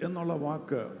എന്നുള്ള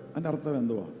വാക്ക് അതിന്റെ അർത്ഥം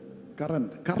എന്തുവാ?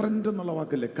 കറന്റ് എന്നുള്ള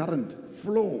വാക്കല്ലേ? കറന്റ്,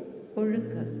 ഫ്ലോ,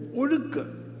 ഒഴുക്ക്.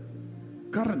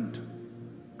 കറന്റ്,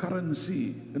 കറൻസി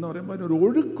എന്ന് പറയുമ്പോൾ അതിനൊരു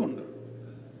ഒഴുക്കുണ്ട്.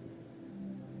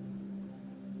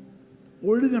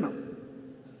 ഒഴുകണം,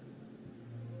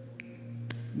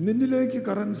 നിന്നിലേക്ക്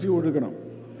കറൻസി ഒഴുകണം.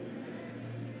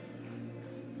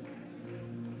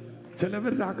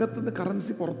 ചിലവരുടെ അകത്തുനിന്ന്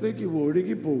കറൻസി പുറത്തേക്ക്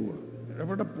ഒഴുകി പോവുക.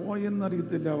 എവിടെ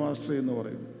പോയെന്നറിയത്തില്ല വാസ്റ്റർ എന്ന്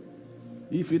പറയും.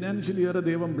 ഈ ഫിനാൻഷ്യൽ ഇയർ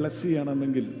ദൈവം ബ്ലെസ്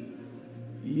ചെയ്യണമെങ്കിൽ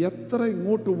എത്ര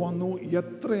ഇങ്ങോട്ട് വന്നു,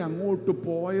 എത്ര അങ്ങോട്ട്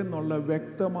പോയെന്നുള്ള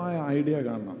വ്യക്തമായ ഐഡിയ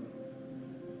കാണണം.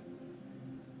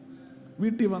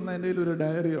 വീട്ടിൽ വന്ന എൻ്റെ കയ്യിൽ ഒരു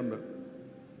ഡയറി ഉണ്ട്.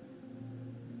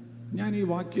 ഞാൻ ഈ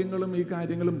വാക്യങ്ങളും ഈ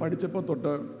കാര്യങ്ങളും പഠിച്ചപ്പോൾ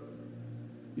തൊട്ട്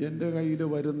എൻ്റെ കയ്യിൽ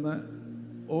വരുന്ന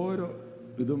ഓരോ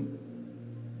ഇതും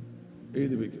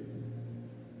എഴുതി വയ്ക്കും.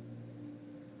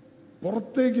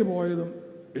 പുറത്തേക്ക് പോയതും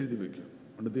എഴുതി വയ്ക്കും.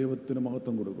 അതുകൊണ്ട് ദൈവത്തിന്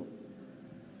മഹത്വം കൊടുക്കും.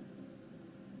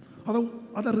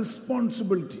 അത്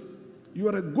responsibility. You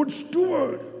are a good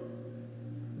steward.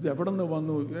 ഇത് എവിടെ നിന്ന്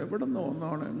വന്നു, എവിടെ നിന്ന്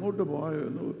വന്നാണ്, എങ്ങോട്ട് പോയോ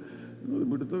എന്ന്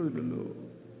പിടുത്തമില്ലല്ലോ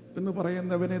എന്ന്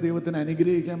പറയുന്നവനെ ദൈവത്തിന്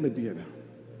അനുഗ്രഹിക്കാൻ പറ്റിയല്ല.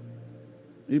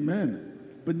 ആമേൻ.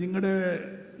 ഇപ്പം നിങ്ങളുടെ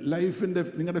ലൈഫിൻ്റെ,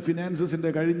 നിങ്ങളുടെ ഫിനാൻസസിൻ്റെ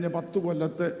കഴിഞ്ഞ 10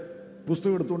 കൊല്ലത്തെ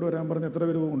പുസ്തകം എടുത്തുകൊണ്ട് വരാൻ പറഞ്ഞ് എത്ര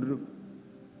പേര് കൊണ്ടുവരും?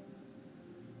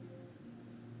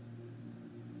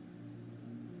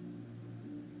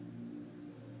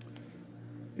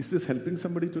 Is this helping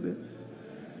somebody today?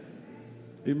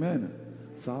 Amen.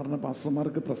 സാറിന്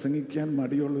പാസ്റ്റർമാർക്ക് പ്രസംഗിക്കാൻ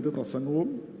മടിയുള്ളൊരു പ്രസംഗവും,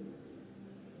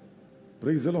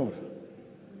 Praise the Lord.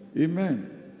 Amen.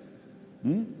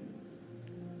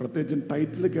 പ്രത്യേകിച്ചും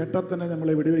ടൈറ്റിൽ കേട്ടാൽ തന്നെ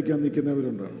നമ്മളെ വെടിവെക്കാൻ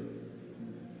നിൽക്കുന്നവരുണ്ട്.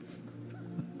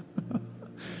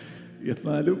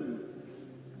 എന്നാലും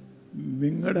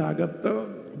നിങ്ങളുടെ അകത്ത്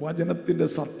വചനത്തിൻ്റെ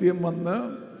സത്യം വന്ന്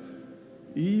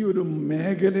ഈ ഒരു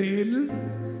മേഖലയിൽ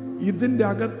ഇതിൻ്റെ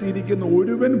അകത്തിരിക്കുന്ന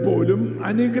ഒരുവൻ പോലും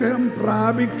അനുഗ്രഹം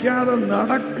പ്രാപിക്കാതെ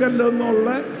നടക്കല്ലെന്നുള്ള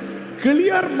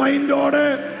ക്ലിയർ മൈൻഡോടെ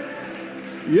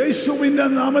യേശുവിൻ്റെ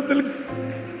നാമത്തിൽ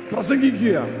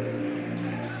പ്രസംഗിക്കുക.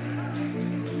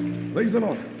 Praise the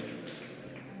Lord.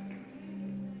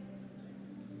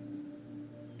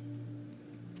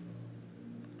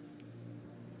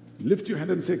 Lift your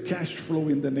hand and say cash flow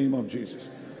in the name of Jesus.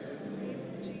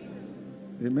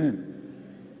 Amen.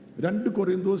 2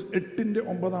 Corinthians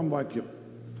 8:9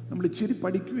 നമ്മൾ ഇച്ചിരി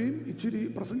പഠിക്കുകയും ഇച്ചിരി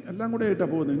എല്ലാം കൂടെ ആയിട്ടാണ്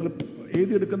പോകുന്നത്. നിങ്ങൾ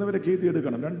എഴുതിയെടുക്കുന്നവരൊക്കെ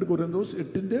എഴുതിയെടുക്കണം. 2 Corinthians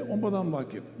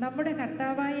 8:9 നമ്മുടെ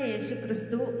കർത്താവായ യേശു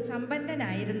ക്രിസ്തു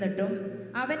സമ്പന്നനായിരുന്നിട്ടും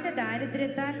അവന്റെ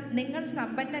ദാരിദ്ര്യത്താൽ നിങ്ങൾ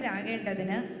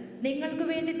സമ്പന്നരാകേണ്ടതിന് നിങ്ങൾക്ക്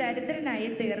വേണ്ടി ദരിദ്രനായി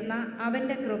തീർന്ന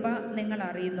അവന്റെ കൃപ നിങ്ങൾ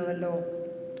അറിയുന്നുവല്ലോ.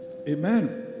 Amen.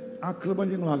 ആ കൃപ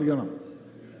നിങ്ങൾ അറിയണം.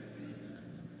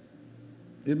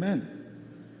 Amen.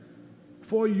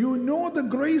 For you know the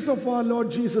grace of our Lord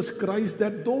Jesus Christ,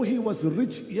 that though he was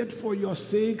rich, yet for your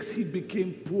sakes he became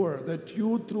poor, that you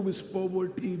through his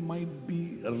poverty might be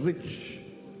rich.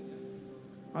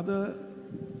 അത്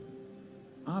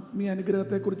ആത്മീയ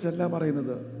അനുഗ്രഹത്തെക്കുറിച്ചല്ല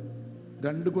പറയുന്നത്.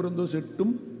 2 Corinthians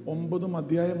 8-9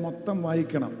 അധ്യായം മൊത്തം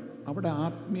വായിക്കണം. അവിടെ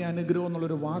ആത്മീയ അനുഗ്രഹം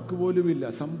എന്നുള്ളൊരു വാക്ക് പോലും ഇല്ല.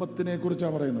 സമ്പത്തിനെ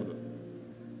കുറിച്ചാണ് പറയുന്നത്.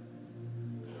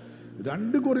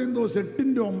 2 Corinthians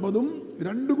 8:9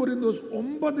 2 Corinthians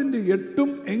 9:8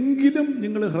 എങ്കിലും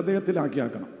നിങ്ങൾ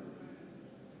ഹൃദയത്തിലാക്കിയാക്കണം.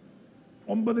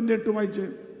 9:8 വായിച്ച്.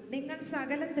 നിങ്ങൾ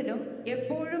സകലത്തിലും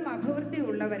എപ്പോഴും അഭിവൃദ്ധി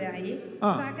ഉള്ളവരായി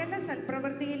സകല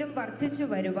സൽപ്രവൃത്തിയിലും വർദ്ധിച്ചു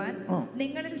വരുവാൻ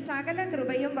നിങ്ങളിൽ സകല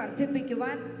കൃപയും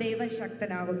വർദ്ധിപ്പിക്കുവാൻ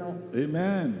ദൈവശക്തനാകുന്നു.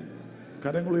 ആമേൻ.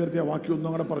 കരങ്ങൾ ഉയർത്തിയ വാക്യം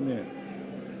ഒന്നും കൂടെ പറഞ്ഞേ.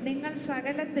 നിങ്ങൾ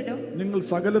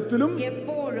സകലത്തിലും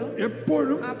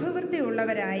എപ്പോഴും അഭിവൃദ്ധി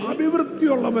ഉള്ളവരായി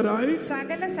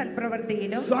സകല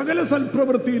സൽപ്രവൃത്തിയിലും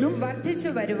വർദ്ധിച്ചു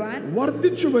വരുവാൻ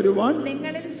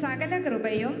നിങ്ങളിൽ സകല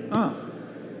കൃപയും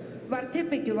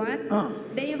വർദ്ധിപ്പിക്കുവാൻ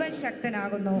ദൈവം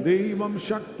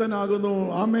ശക്തനാകുന്നു.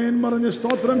 ആമേൻ പറഞ്ഞ്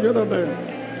സ്തോത്രം ചെയ്തോട്ടെ.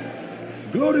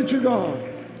 Glory to God.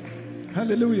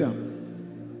 Hallelujah.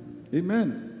 Amen.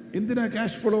 എന്തിനാ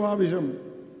ക്യാഷ് ഫ്ലോ ആവശ്യം?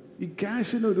 ഈ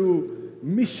ക്യാഷിനൊരു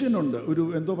മിഷൻ ഉണ്ട്.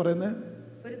 എന്തോ പറയുന്നത്,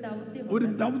 ഒരു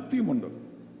ദൗത്യമുണ്ട്.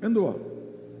 എന്തുവാ?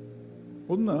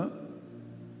 ഒന്ന്,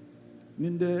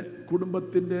 നിന്റെ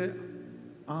കുടുംബത്തിന്റെ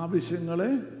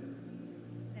ആവശ്യങ്ങളെ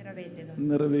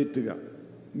നിറവേറ്റുക.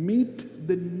 Meet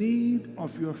the need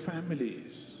of your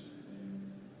families.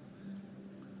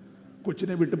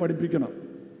 കൊച്ചിനെ വിട്ട് പഠിപ്പിക്കണം.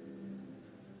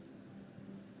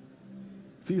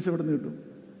 ഫീസ് എവിടെ നിന്ന് കിട്ടും?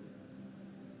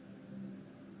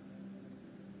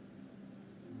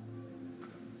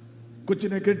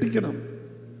 കൊച്ചിനെ കെട്ടിക്കണം,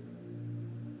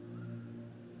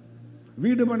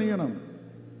 വീട് പണിയണം.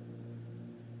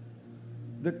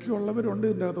 ഇതൊക്കെ ഉള്ളവരുണ്ട്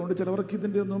ഇതിൻ്റെ അകത്തുകൊണ്ട്. ചിലവർക്ക്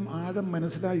ഇതിൻ്റെ ഒന്നും ആഴം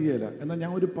മനസ്സിലാകില്ല. എന്നാൽ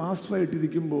ഞാൻ ഒരു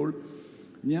പാസ്റ്ററായിട്ടിരിക്കുമ്പോൾ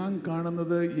ഞാൻ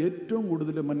കാണുന്നത് ഏറ്റവും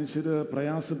കൂടുതൽ മനുഷ്യർ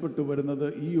പ്രയാസപ്പെട്ടു വരുന്നത്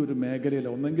ഈ ഒരു മേഖലയിൽ.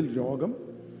 ഒന്നെങ്കിൽ രോഗം,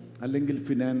 അല്ലെങ്കിൽ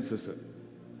ഫിനാൻസസ്.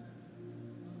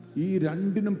 ഈ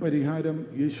രണ്ടിനും പരിഹാരം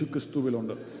യേശു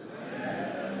ക്രിസ്തുവിലുണ്ട്.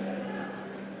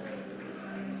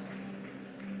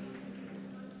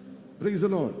 Praise the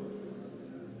Lord.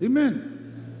 Amen.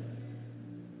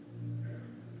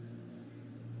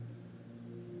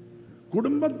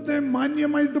 കുടുംബത്തെ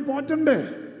മാന്യമായിട്ട് പോറ്റണ്ടേ?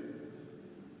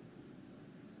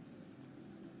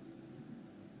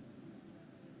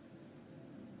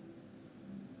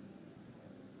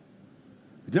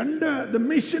 രണ്ട്, the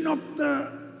mission of the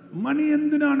money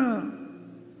എന്തിനാണ്?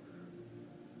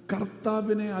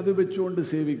 കർത്താവിനെ അത് വെച്ചുകൊണ്ട്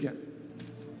സേവിക്കാൻ.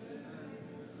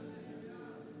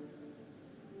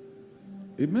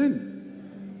 Amen.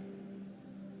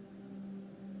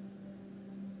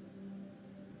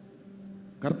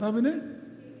 കർത്താവിന്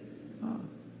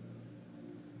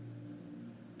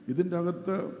ഇതിൻ്റെ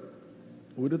അകത്ത്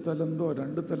 1 തലന്തോ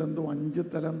 2 തലന്തോ 5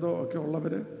 തലന്തോ ഒക്കെ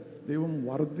ഉള്ളവര് ദൈവം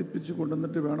വർദ്ധിപ്പിച്ച്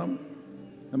കൊണ്ടുവന്നിട്ട് വേണം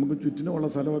നമുക്ക് ചുറ്റിനുമുള്ള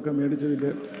സ്ഥലമൊക്കെ മേടിച്ചില്ല.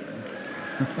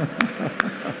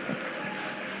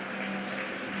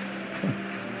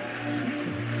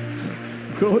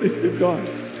 Glory to God.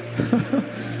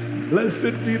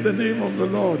 Blessed be the name of the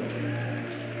Lord.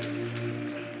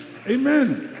 Amen.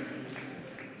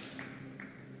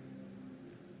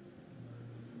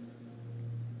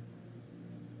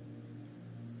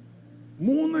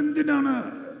 എന്തിനാണ്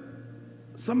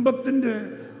സമ്പത്തിന്റെ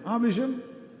ആവശ്യം?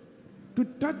 To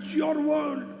touch your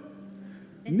world.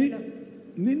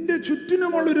 നിന്റെ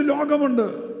ചുറ്റിനുമുള്ളൊരു ലോകമുണ്ട്.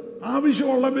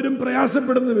 ആവശ്യമുള്ളവരും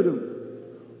പ്രയാസപ്പെടുന്നവരും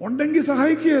ഉണ്ടെങ്കിൽ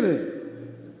സഹായിക്കുകയല്ലേ?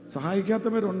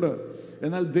 സഹായിക്കാത്തവരുണ്ട്.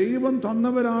 എന്നാൽ ദൈവം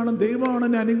തന്നവരാണ്, ദൈവമാണ്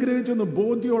എന്നെ അനുഗ്രഹിച്ചെന്ന്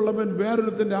ബോധ്യമുള്ളവൻ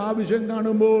വേറൊരുത്തിന്റെ ആവശ്യം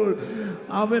കാണുമ്പോൾ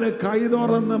അവന് കൈ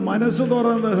തുറന്ന്, മനസ്സ്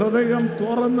തുറന്ന്, ഹൃദയം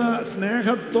തുറന്ന്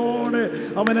സ്നേഹത്തോടെ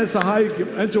അവനെ സഹായിക്കും.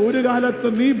 ഒരു കാലത്ത്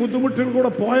നീ ബുദ്ധിമുട്ടിൽ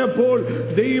കൂടെ പോയപ്പോൾ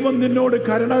ദൈവം നിന്നോട്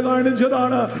കരുണ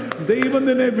കാണിച്ചതാണ്, ദൈവം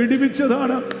നിന്നെ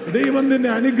വിടുവിച്ചതാണ്, ദൈവം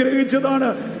നിന്നെ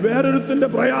അനുഗ്രഹിച്ചതാണ്. വേറൊരുത്തിന്റെ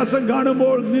പ്രയാസം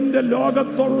കാണുമ്പോൾ, നിന്റെ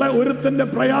ലോകത്തുള്ള ഒരുത്തിന്റെ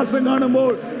പ്രയാസം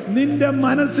കാണുമ്പോൾ നിന്റെ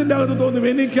മനസ്സിന്റെ അകത്ത് തോന്നും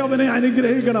എനിക്ക് അവനെ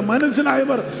അനുഗ്രഹിക്കണം.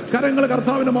 മനസ്സിലായവർ കരങ്ങൾ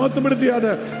കർത്താവിനെ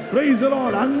മഹത്വപ്പെടുത്തിയാണ്. Price the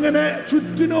Lord. അങ്ങനെ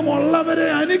ചുറ്റിനുമുള്ളവരെ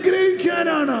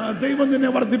അനുഗ്രഹിക്കാനാണ് ദൈവം നിന്നെ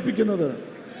വർദ്ധിപ്പിക്കുന്നത്.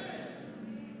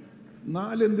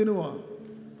 4 എന്തിനുവാ?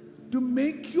 To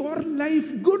make your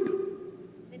life good.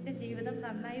 നിന്റെ ജീവിതം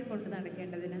നന്നായി കൊണ്ട്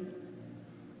നടക്കേണ്ടതിന്.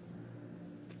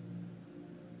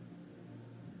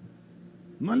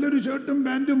 നല്ലൊരു ഷർട്ടും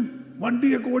പാന്റും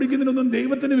വണ്ടിയൊക്കെ ഓടിക്കുന്നതിനൊന്നും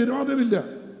ദൈവത്തിന് വിരോധമില്ല.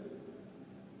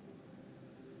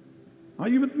 Are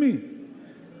you with me?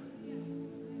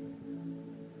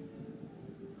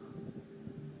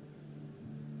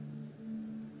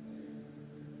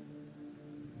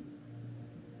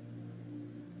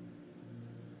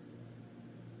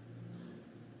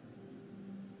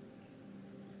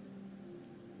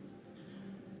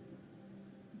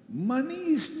 Money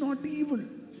is not evil.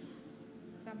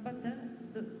 സമ്പത്ത്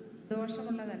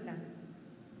ദോഷമുള്ളതല്ല.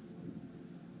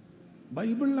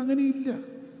 ബൈബിളിൽ അങ്ങനെയില്ല.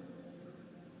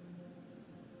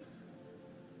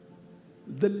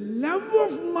 The love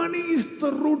of money is the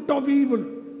root of evil.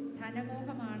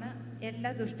 ധനമോഹമാണ്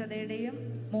എല്ലാ ദുഷ്ടതയുടെയും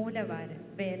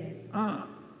വേര്.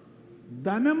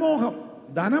 ധനമോഹം,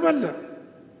 ധനമല്ല.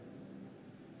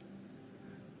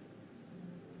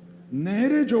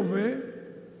 നേരെ ചൊവ്വേ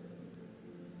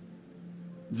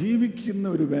ജീവിക്കുന്ന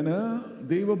ഒരുവന്,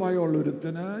 ദൈവഭയമുള്ള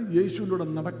ഒരുത്തന്, യേശുവിലൂടെ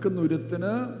നടക്കുന്ന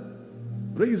ഒരുത്തന്,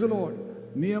 പ്രൈസ് ദി ലോർഡ്,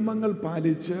 നിയമങ്ങൾ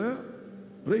പാലിച്ച്,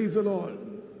 പ്രൈസ് ദി ലോർഡ്,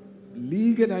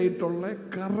 ലീഗലായിട്ടുള്ള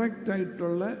കറക്റ്റ്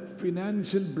ആയിട്ടുള്ള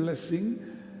ഫിനാൻഷ്യൽ ബ്ലെസ്സിങ്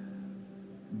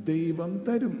ദൈവം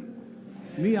തരും.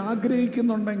 നീ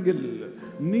ആഗ്രഹിക്കുന്നുണ്ടെങ്കിൽ,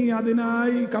 നീ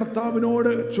അതിനായി കർത്താവിനോട്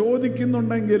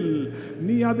ചോദിക്കുന്നുണ്ടെങ്കിൽ,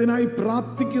 നീ അതിനായി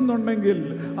പ്രാർത്ഥിക്കുന്നുണ്ടെങ്കിൽ,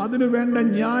 അതിനു വേണ്ട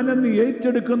ജ്ഞാനം നീ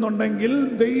ഏറ്റെടുക്കുന്നുണ്ടെങ്കിൽ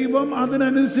ദൈവം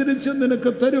അതിനനുസരിച്ച്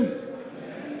നിനക്ക് തരും.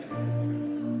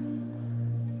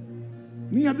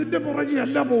 നീ അതിന്റെ പുറകെ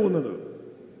അല്ല പോകുന്നത്.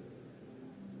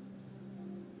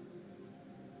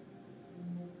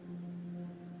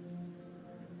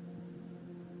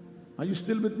 Are you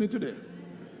still with me today?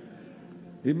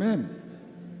 Amen.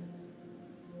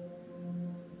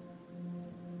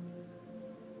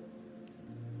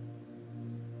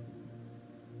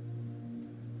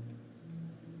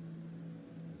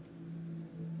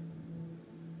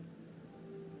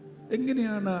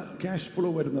 എങ്ങനെയാണ് ക്യാഷ് ഫ്ലോ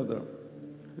വരുന്നത്?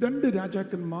 2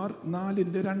 രാജാക്കന്മാർ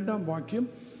 4-ന്റെ 2-ാം വാക്യം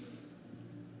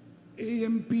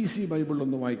AMPC ബൈബിൾ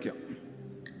ഒന്ന് വായിക്കാം.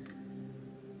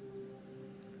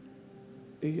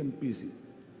 AMPC.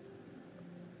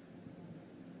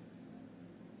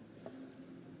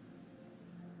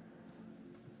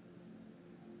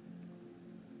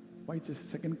 വായിച്ച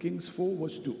 2 Kings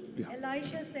 4:2. Yeah.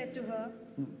 Elisha said to her,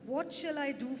 "What shall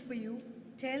I do for you?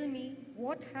 Tell me,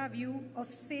 what have you of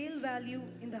sale value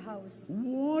in the house?"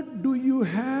 What do you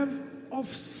have of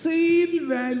sale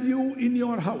value in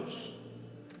your house?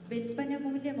 വിൽപ്പന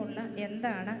മൂല്യമുള്ള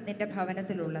എന്താണ് നിന്റെ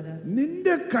ഭവനത്തിലുള്ളത്?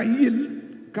 നിന്റെ കയ്യിൽ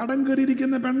കടം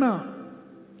കയറിയിരിക്കുന്ന പെണ്ണ,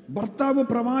 ഭർത്താവ്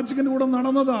പ്രവാചകൻ കൂടെ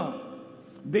നടന്നതാ,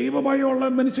 ദൈവഭയമുള്ള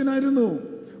മനുഷ്യനായിരുന്നു,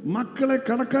 മക്കളെ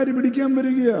കടക്കാര് പിടിക്കാൻ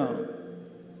വരിക.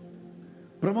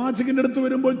 പ്രവാചകന്റെ അടുത്ത്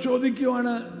വരുമ്പോൾ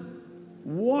ചോദിക്കുവാണ്,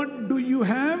 what do you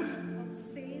have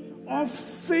of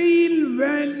sale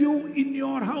value in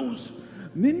your house?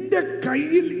 നിന്റെ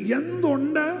കയ്യിൽ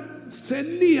എന്തുണ്ട്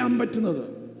സെല്ല് ചെയ്യാൻ പറ്റുന്നത്,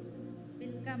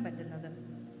 വിൽക്കാൻ പറ്റുന്നത്?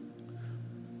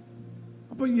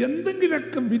 അപ്പൊ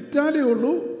എന്തെങ്കിലൊക്കെ വിറ്റാലേ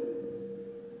ഉള്ളൂ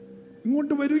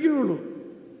ഇങ്ങോട്ട് വരികയുള്ളൂ.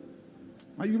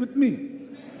 Are you with me?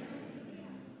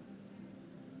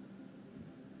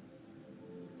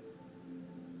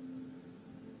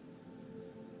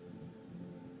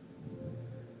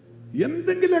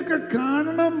 എന്തെങ്കിലൊക്കെ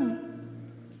കാണണം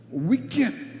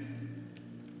വിൽക്കാൻ.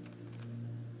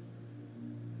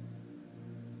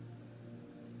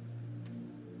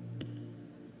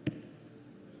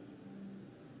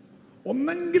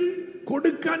 ഒന്നെങ്കിൽ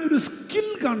കൊടുക്കാൻ ഒരു സ്കിൽ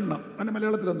കാണണം. അതിന്റെ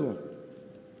മലയാളത്തിൽ എന്തുവാ?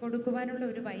 കൊടുക്കുവാനുള്ള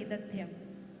ഒരു വൈദഗ്ധ്യം,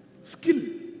 സ്കിൽ.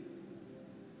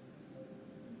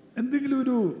 എന്തെങ്കിലും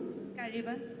ഒരു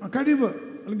കഴിവ്,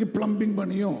 അല്ലെങ്കിൽ plumbing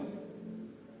പണിയോ,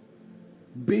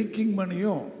 baking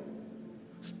പണിയോ,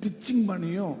 stitching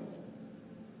പണിയോ.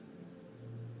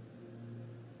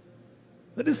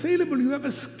 That is saleable. You have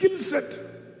a skill set.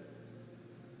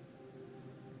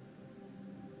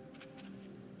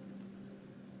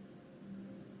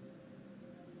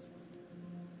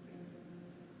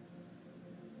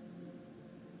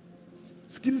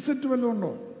 Skill set വല്ലതും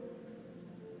ഉണ്ടോ?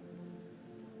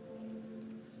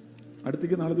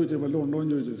 അടുത്തേക്ക് നാളെ ചോദിച്ചു വല്ലതും ഉണ്ടോ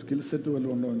എന്ന് ചോദിച്ചു. സ്കിൽ സെറ്റ്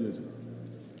വല്ലതും ഉണ്ടോ എന്ന് ചോദിച്ചു.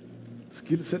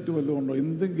 സ്കിൽ സെറ്റ് വല്ലതും ഉണ്ടോ?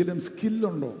 എന്തെങ്കിലും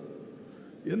സ്കില്ലുണ്ടോ?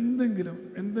 എന്തെങ്കിലും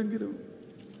എന്തെങ്കിലും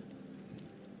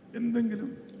എന്തെങ്കിലും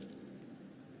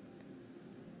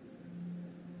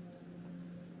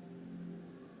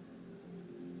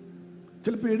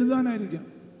ചിലപ്പോൾ എഴുതാനായിരിക്കാം,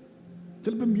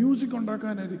 ചിലപ്പോൾ മ്യൂസിക്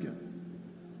ഉണ്ടാക്കാനായിരിക്കാം.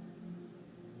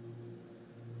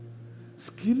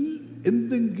 സ്കിൽ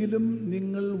എന്തെങ്കിലും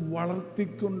നിങ്ങൾ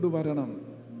വളർത്തിക്കൊണ്ടുവരണം.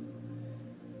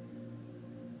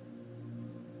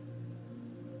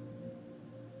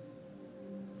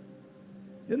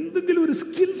 എന്തെങ്കിലും ഒരു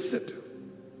സ്കിൽ സെറ്റ്.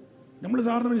 നമ്മൾ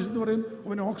സാറിന് വിശുദ്ധ പറയും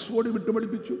അവൻ ഓക്സ്ഫോർഡ് വിട്ടു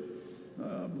പഠിപ്പിച്ചു,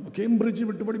 കേംബ്രിഡ്ജ്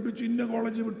വിട്ടു പഠിപ്പിച്ചു, ഇന്ന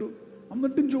കോളേജ് വിട്ടു.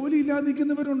 എന്നിട്ടും ജോലി ഇല്ലാതെ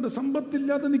നിൽക്കുന്നവരുണ്ട്,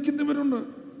 സമ്പത്തില്ലാതെ നിൽക്കുന്നവരുണ്ട്.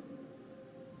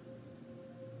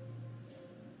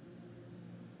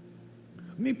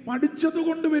 നീ പഠിച്ചത്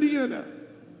കൊണ്ട് വരികയല്ല.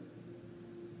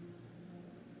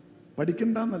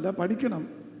 പഠിക്കണ്ടെന്നല്ല, പഠിക്കണം.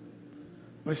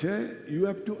 പക്ഷേ you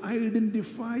have to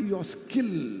identify your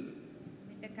skill.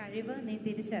 നിന്റെ കഴിവ് നീ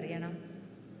തിരിച്ചറിയണം.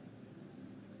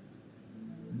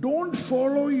 Don't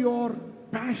follow your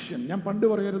passion. ഞാൻ പണ്ട്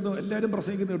പറയായിരുന്നു, എല്ലാവരും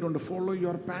പ്രസംഗിക്കുന്ന കേട്ടുണ്ട്, ഫോളോ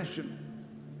യുവർ പാഷൻ.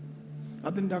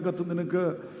 അതിൻ്റെ അകത്ത് നിനക്ക്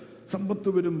സമ്പത്ത്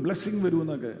വരും, ബ്ലെസ്സിങ് വരും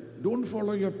എന്നൊക്കെ. Don't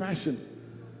follow your passion,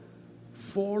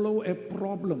 follow a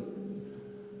problem.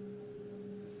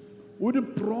 ഒരു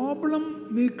പ്രോബ്ലം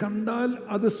നീ കണ്ടാൽ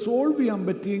അത് സോൾവ് ചെയ്യാൻ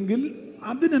പറ്റിയെങ്കിൽ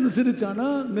അതിനനുസരിച്ചാണ്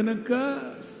നിനക്ക്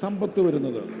സമ്പത്ത്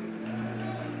വരുന്നത്.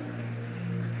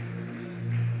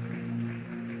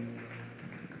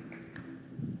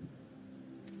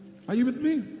 Are you with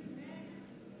me?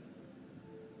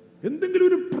 എന്തെങ്കിലും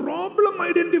ഒരു പ്രോബ്ലം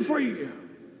ഐഡന്റിഫൈ ചെയ്യുക,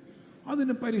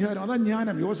 അതിന് പരിഹാരം. അതാ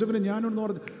ജ്ഞാനം. യോസഫിന് ജ്ഞാനം എന്ന്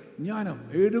പറഞ്ഞു. ജ്ഞാനം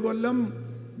 7 കൊല്ലം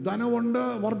ധനമുണ്ട്,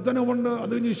 വർധനവുണ്ട്,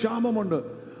 അത് കഴിഞ്ഞ് ക്ഷാമമുണ്ട്.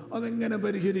 അതെങ്ങനെ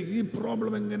പരിഹരിക്കും? ഈ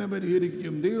പ്രോബ്ലം എങ്ങനെ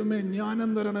പരിഹരിക്കും? ദൈവമേ ജ്ഞാനം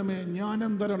തരണമേ,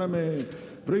 ജ്ഞാനം തരണമേ.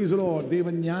 Price the Lord.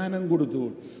 ദൈവം ജ്ഞാനം കൊടുത്തു.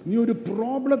 നീ ഒരു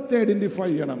പ്രോബ്ലത്തെ ഐഡന്റിഫൈ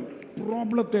ചെയ്യണം.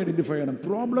 പ്രോബ്ലത്തെ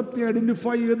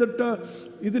ഐഡന്റിഫൈ ചെയ്തിട്ട്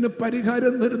ഇതിന്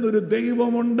പരിഹാരം തരുന്നൊരു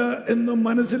ദൈവമുണ്ട് എന്ന്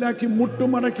മനസ്സിലാക്കി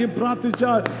മുട്ടുമടക്കി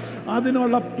പ്രാർത്ഥിച്ചാൽ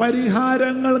അതിനുള്ള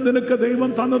പരിഹാരങ്ങൾ നിനക്ക് ദൈവം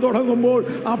തന്നു തുടങ്ങുമ്പോൾ,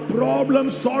 ആ പ്രോബ്ലം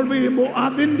സോൾവ് ചെയ്യുമ്പോൾ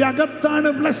അതിൻ്റെ അകത്താണ്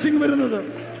ബ്ലെസ്സിങ് വരുന്നത്.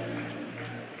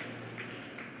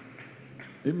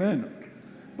 ആമേൻ.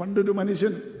 പണ്ടൊരു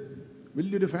മനുഷ്യൻ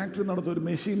വലിയൊരു ഫാക്ടറി നടത്തും. ഒരു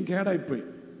machine കേടായിപ്പോയി.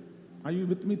 R you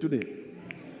with me today?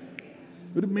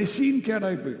 ഒരു മെഷീൻ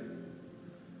കേടായിപ്പോയി.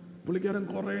 പുള്ളിക്കാരൻ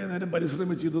കുറേ നേരം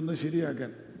പരിശ്രമിച്ച് ഇതൊന്നും ശരിയാക്കാൻ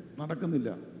നടക്കുന്നില്ല.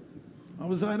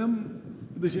 അവസാനം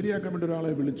ഇത് ശരിയാക്കാൻ വേണ്ടി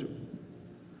ഒരാളെ വിളിച്ചു.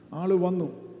 ആള് വന്ന്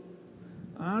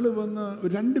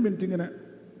ഒരു 2 മിനിറ്റ് ഇങ്ങനെ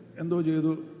എന്തോ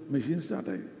ചെയ്തു, മെഷീൻ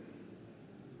സ്റ്റാർട്ടായി.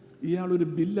 ഇയാളൊരു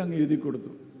ബില്ല് അങ്ങ് എഴുതി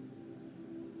കൊടുത്തു.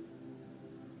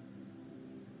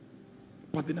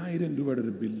 10,000 രൂപയുടെ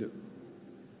ഒരു ബില്ല്.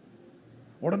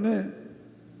 ഉടനെ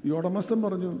ഈ ഉടമസ്ഥൻ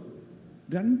പറഞ്ഞു,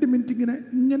 2 മിനിറ്റ്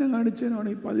ഇങ്ങനെ കാണിച്ചതിനാണ്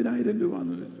ഈ 10,000 രൂപ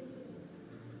എന്ന് ചോദിച്ചു.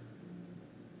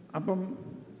 അപ്പം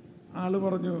ആള്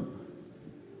പറഞ്ഞു,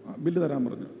 ബില്ല് തരാൻ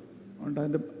പറഞ്ഞു. അതുകൊണ്ട്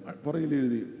അതിൻ്റെ പുറകിൽ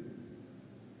എഴുതി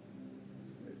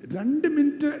 2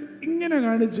 മിനിറ്റ് ഇങ്ങനെ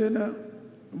കാണിച്ചതിന്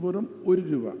വെറും 1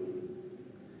 രൂപ.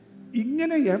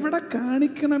 ഇങ്ങനെ എവിടെ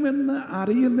കാണിക്കണമെന്ന്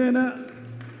അറിയുന്നതിന്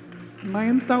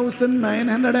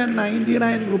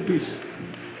 9,999 റുപ്പീസ്.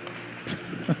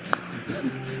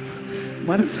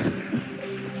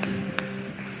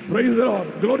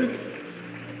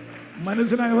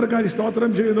 മനസ്സിലായവർക്കായി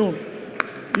സ്തോത്രം ചെയ്യുന്നു.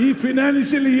 ഈ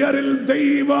ഫിനാൻഷ്യൽ ഇയറിൽ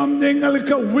ദൈവം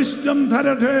നിങ്ങൾക്ക് വിസ്ഡം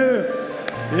തരട്ടെ.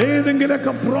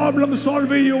 ഏതെങ്കിലൊക്കെ പ്രോബ്ലം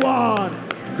സോൾവ് ചെയ്യുവാൻ,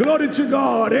 glory to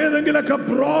God, ഏതെങ്കിലൊക്കെ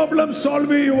problem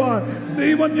solve ചെയ്യുവാൻ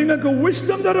ദൈവം നിങ്ങൾക്ക്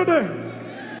വിസ്ഡം തരട്ടെ.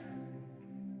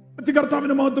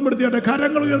 കർത്താവിന് മഹത്വം പെടുത്തിയാട്ടെ.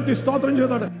 കരങ്ങൾ ഉയർത്തി സ്തോത്രം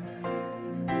ചെയ്താട്ടെ.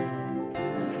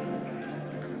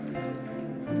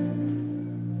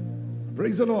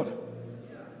 Praise the Lord.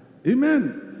 Amen.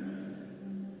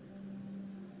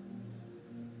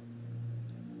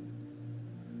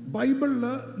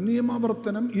 ബൈബിളില്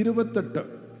നിയമാവർത്തനം 28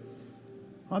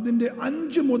 അതിൻ്റെ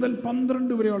 5 മുതൽ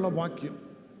 12 വരെയുള്ള വാക്യം.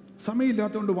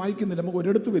 സമയമില്ലാത്തതുകൊണ്ട് വായിക്കുന്നില്ല, നമുക്ക്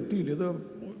ഒരിടത്തും എത്തിയില്ല. ഇത്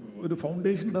ഒരു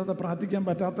ഫൗണ്ടേഷൻ ഇടാതെ പ്രാർത്ഥിക്കാൻ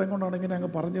പറ്റാത്തത് കൊണ്ടാണ് ഇങ്ങനെ അങ്ങ്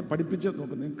പറഞ്ഞ് പഠിപ്പിച്ചത്.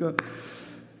 നോക്ക്, നിങ്ങൾക്ക്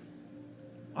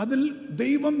അതിൽ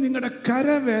ദൈവം നിങ്ങളുടെ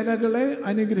കരവേലകളെ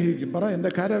അനുഗ്രഹിക്കും. പറ, എൻ്റെ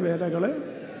കരവേലകളെ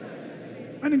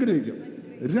അനുഗ്രഹിക്കും.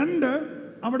 2,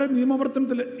 അവിടെ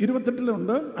നിയമവർത്തനത്തിൽ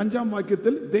 28 5-ാം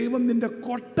വാക്യത്തിൽ ദൈവം നിന്റെ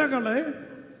കൊട്ടകളെ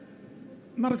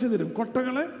നിറച്ചു തരും.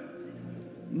 കൊട്ടകളെ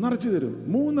നിറച്ചു തരും.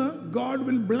 3, God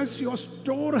will bless your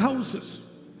store houses.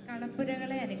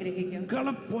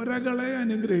 കളപ്പുരകളെ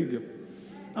അനുഗ്രഹിക്കും.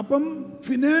 അപ്പം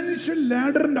ഫിനാൻഷ്യൽ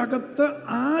ലാഡറിൻ്റെ അകത്ത്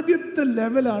ആദ്യത്തെ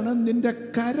ലെവലാണ് നിന്റെ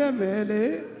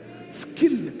കരവേലയെ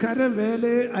സ്കിൽ,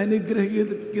 കരവേലയെ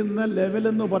അനുഗ്രഹിക്കുന്ന ലെവൽ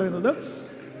എന്ന് പറയുന്നത്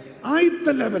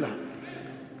ആദ്യത്തെ ലെവലാണ്.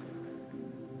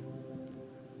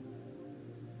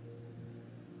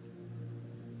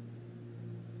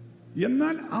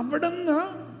 എന്നാൽ അവിടുന്ന്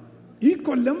ഈ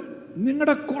കൊല്ലം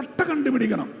നിങ്ങളുടെ കൊട്ട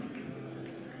കണ്ടുപിടിക്കണം.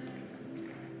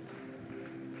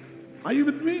 Are you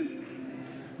with me?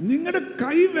 നിങ്ങളുടെ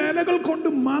കൈവേലകൾ കൊണ്ട്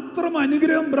മാത്രം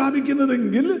അനുഗ്രഹം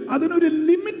പ്രാപിക്കുന്നതെങ്കിൽ അതിനൊരു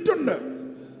ലിമിറ്റ് ഉണ്ട്,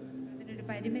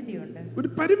 ഒരു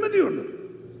പരിമിതിയുണ്ട്.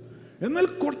 എന്നാൽ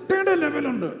കൊട്ടയുടെ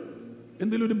ലെവലുണ്ട്.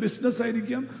 എന്തെങ്കിലും ഒരു ബിസിനസ്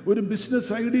ആയിരിക്കാം, ഒരു ബിസിനസ്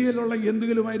ഐഡിയയിലുള്ള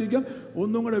എന്തെങ്കിലും ആയിരിക്കാം,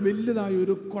 ഒന്നും കൂടെ വലുതായ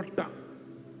ഒരു കൊട്ട.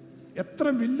 എത്ര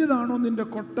വലുതാണോ നിന്റെ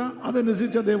കൊട്ട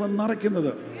അതനുസരിച്ച് ദൈവം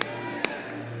നിറയ്ക്കുന്നത്.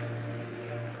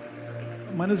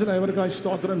 മനസ്സിലായവർക്കായി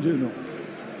സ്തോത്രം ചെയ്യുന്നു.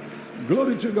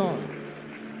 Glory to God.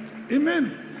 Amen.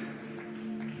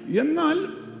 എന്നാൽ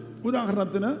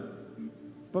ഉദാഹരണത്തിന്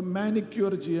ഇപ്പം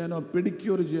മാനിക്യൂർ ചെയ്യാനോ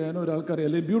പെഡിക്യൂർ ചെയ്യാനോ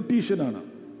ഒരാൾക്കറിയാം, ബ്യൂട്ടീഷ്യനാണ്,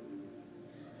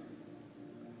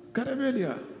 കരവേലയ,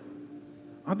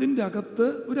 അതിൻ്റെ അകത്ത്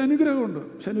ഒരു അനുഗ്രഹമുണ്ട്,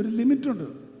 പക്ഷെ അതിനൊരു ലിമിറ്റുണ്ട്.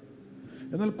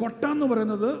 എന്നാൽ കൊട്ട എന്ന്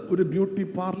പറയുന്നത് ഒരു beauty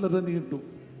parlour നീട്ടു.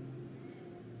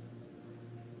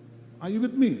 Are you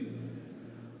with me?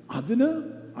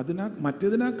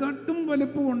 മറ്റേതിനെക്കാട്ടും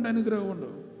വലുപ്പമുണ്ട്, അനുഗ്രഹമുണ്ട്.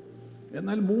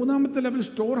 എന്നാൽ മൂന്നാമത്തെ ലെവൽ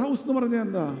സ്റ്റോർ ഹൗസ് എന്ന് പറഞ്ഞാൽ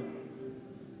എന്താ?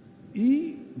 ഈ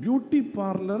ബ്യൂട്ടി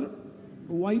പാർലർ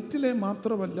വൈറ്റിലെ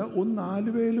മാത്രമല്ല, ഒന്ന്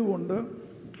ആലുവയിലും ഉണ്ട്,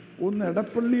 ഒന്ന്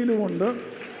എടപ്പള്ളിയിലും ഉണ്ട്,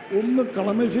 ഒന്ന്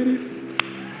കളമശ്ശേരി.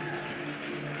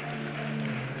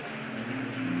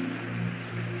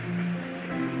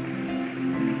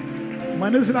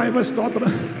 മനസ്സിലായപ്പോ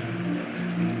സ്തോത്രം.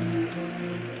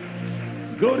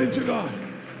 Glory to God.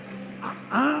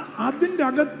 അതിൻ്റെ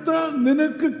അകത്ത്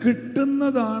നിനക്ക്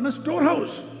കിട്ടുന്നതാണ് സ്റ്റോർ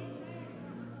ഹൗസ്.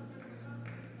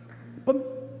 ഇപ്പം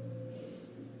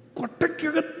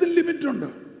കൊട്ടയ്ക്കകത്ത് ലിമിറ്റുണ്ട്.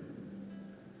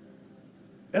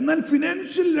 എന്നാൽ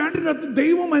ഫിനാൻഷ്യൽ ലാഡറിനകത്ത്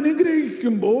ദൈവം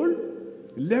അനുഗ്രഹിക്കുമ്പോൾ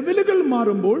ലെവലുകൾ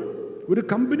മാറുമ്പോൾ, ഒരു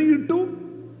കമ്പനി ഇട്ടു,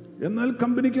 എന്നാൽ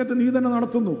കമ്പനിക്കകത്ത് നീ തന്നെ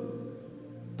നടത്തുന്നു.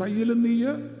 തയ്യലും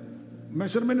നീയ്,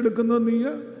 മെഷർമെന്റ് എടുക്കുന്നത്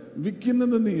നീയ്,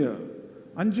 വിൽക്കുന്നത് നീയ്,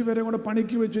 5 പേരെ കൂടെ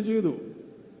പണിക്ക് വെച്ച് ചെയ്തു.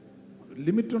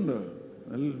 ലിമിറ്റുണ്ട്.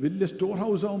 വലിയ സ്റ്റോർ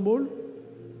ഹൗസ് ആകുമ്പോൾ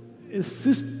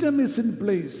സിസ്റ്റം ഇസ് ഇൻ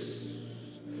പ്ലേസ്.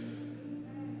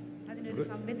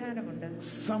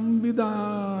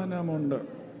 സംവിധാനമുണ്ട്,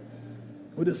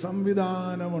 ഒരു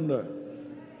സംവിധാനമുണ്ട്.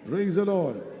 Praise the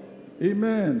Lord.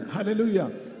 Amen. Hallelujah.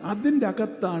 അതിൻ്റെ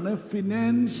അകത്താണ്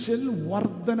ഫിനാൻഷ്യൽ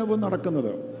വർധനവ്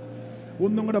നടക്കുന്നത്.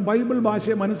 ഒന്നും കൂടെ ബൈബിൾ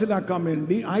ഭാഷയെ മനസ്സിലാക്കാൻ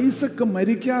വേണ്ടി, ഐസക്ക്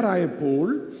മരിക്കാറായപ്പോൾ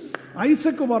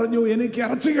ഐസക്ക് പറഞ്ഞു, എനിക്ക്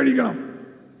ഇറച്ചി കഴിക്കണം.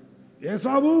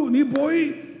 ഏസാവു നീ പോയി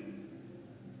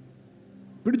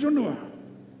പിടിച്ചോണ്ട് വാ.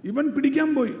 ഇവൻ പിടിക്കാൻ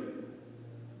പോയി,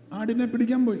 ആടിനെ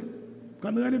പിടിക്കാൻ പോയി,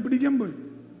 കന്നുകാലി പിടിക്കാൻ പോയി.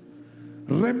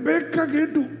 റെബേക്ക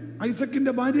കേട്ടു,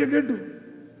 ഐസക്കിന്റെ ഭാര്യ കേട്ടു.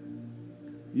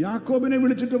 യാക്കോബിനെ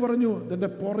വിളിച്ചിട്ട് പറഞ്ഞു, നിന്റെ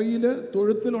പുറയില്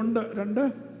തൊഴുത്തിലുണ്ട് 2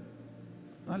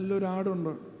 നല്ലൊരു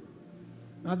ആടുണ്ട്,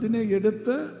 അതിനെ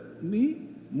എടുത്ത് നീ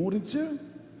മുറിച്ച്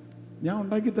ഞാൻ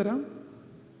ഉണ്ടാക്കി തരാം,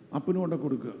 അപ്പനും കൊണ്ട്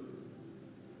കൊടുക്കുക.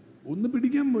 ഒന്ന്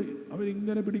പിടിക്കാൻ പോയി,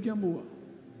 അവരിങ്ങനെ പിടിക്കാൻ പോവുക.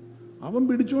 അവൻ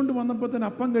പിടിച്ചുകൊണ്ട് വന്നപ്പോൾ തന്നെ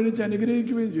അപ്പം കഴിച്ച്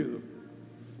അനുഗ്രഹിക്കുകയും ചെയ്തു.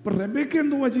 ഇപ്പൊ റെബേക്ക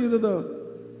എന്തുവാ ചെയ്തത്?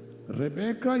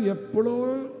 റെബേക്ക എപ്പോഴോ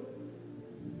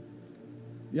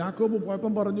യാക്കോബ്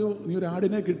പോയപ്പം പറഞ്ഞു, നീ ഒരു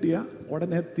ആടിനെ കിട്ടിയ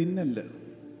ഉടനെ തിന്നല്ല,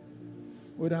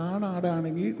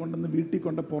 ഒരാണാടാണെങ്കിൽ കൊണ്ടുവന്ന് വീട്ടിൽ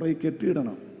കൊണ്ട് പുറകെ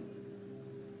കെട്ടിയിടണം.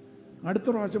 അടുത്ത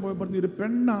പ്രാവശ്യം പോയി പറഞ്ഞു, ഒരു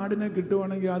പെണ്ണാടിനെ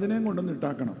കിട്ടുവാണെങ്കിൽ അതിനെയും കൊണ്ടുവന്ന്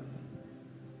ഇട്ടാക്കണം.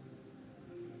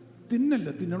 തിന്നല്ല,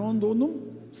 തിന്നണമെന്ന് തോന്നും,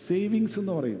 സേവിങ്സ്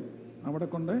എന്ന് പറയും. അവിടെ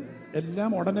കൊണ്ട് എല്ലാം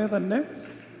ഉടനെ തന്നെ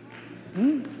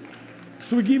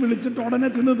സ്വിഗ്ഗി വിളിച്ചിട്ട് ഉടനെ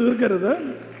തിന്ന് തീർക്കരുത്,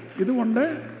 ഇതുകൊണ്ട്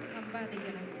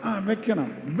വെക്കണം.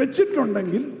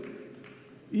 വെച്ചിട്ടുണ്ടെങ്കിൽ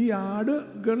ഈ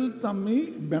ആടുകൾ തമ്മിൽ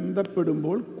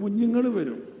ബന്ധപ്പെടുമ്പോൾ കുഞ്ഞുങ്ങൾ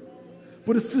വരും.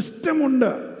 ഒരു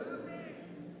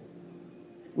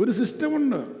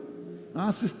സിസ്റ്റമുണ്ട്, ആ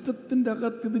സിസ്റ്റത്തിൻ്റെ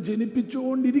അകത്ത് ഇത്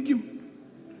ജനിപ്പിച്ചുകൊണ്ടിരിക്കും.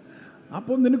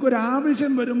 അപ്പോൾ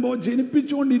നിനക്കൊരാവശ്യം വരുമ്പോൾ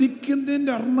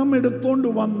ജനിപ്പിച്ചുകൊണ്ടിരിക്കുന്നതിൻ്റെ എണ്ണം എടുത്തോണ്ട്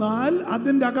വന്നാൽ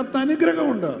അതിൻ്റെ അകത്ത്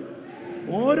അനുഗ്രഹമുണ്ട്.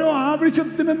 ഓരോ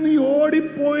ആവശ്യത്തിനും നീ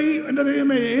ഓടിപ്പോയി, എൻ്റെ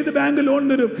ദൈവമേ ഏത് ബാങ്ക് ലോൺ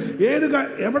തരും,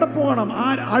 എവിടെ പോകണം,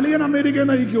 അളിയൻ അമേരിക്കയിൽ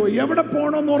നയിക്കുമോ, എവിടെ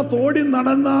പോകണമെന്ന് ഓർത്ത് ഓടി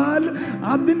നടന്നാൽ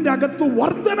അതിൻ്റെ അകത്ത്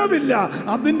വർധനവില്ല,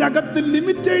 അതിൻ്റെ അകത്ത്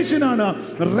ലിമിറ്റേഷനാണ്.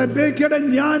 റെബേക്കയുടെ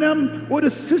ജ്ഞാനം ഒരു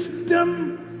സിസ്റ്റം.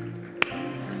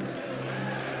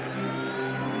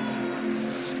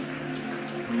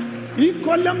 ഈ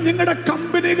കൊല്ലം നിങ്ങളുടെ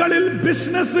കമ്പനികളിൽ,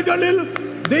 ബിസിനസ്സുകളിൽ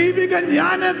ദൈവിക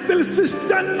ജ്ഞാനത്തിൽ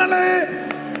സിസ്റ്റങ്ങളെ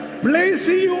പ്ലേസ്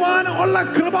ചെയ്യുവാൻ ഉള്ള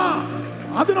കൃപ,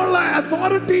 അതിനുള്ള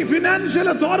അതോറിറ്റി, ഫിനാൻഷ്യൽ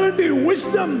അതോറിറ്റി,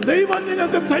 വിസ്ഡം ദൈവം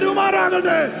നിങ്ങൾക്ക്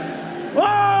തരുമാറാകട്ടെ.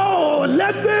 Oh,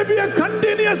 let there be a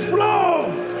continuous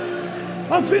flow.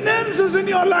 of finances in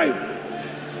your life.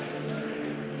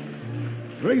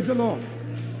 Praise the Lord.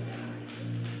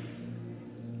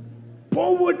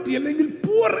 Poverty അല്ലെങ്കിൽ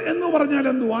poor എന്ന് പറഞ്ഞാൽ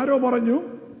എന്തു? ആരോ പറഞ്ഞു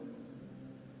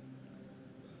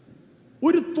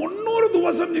ഒരു 90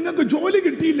 ദിവസം നിങ്ങൾക്ക് ജോലി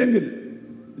കിട്ടിയില്ലെങ്കിൽ,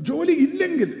 ജോലി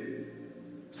ഇല്ലെങ്കിൽ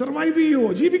സർവൈവ് ചെയ്യുവോ,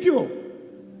 ജീവിക്കുവോ?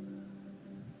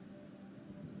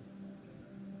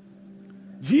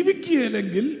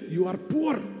 ജീവിക്കുകയില്ലെങ്കിൽ യു ആർ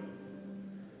പുവർ,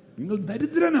 നിങ്ങൾ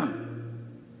ദരിദ്രനാ.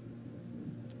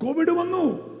 കോവിഡ് വന്നു,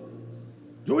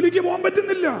 ജോലിക്ക് പോകാൻ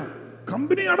പറ്റുന്നില്ല,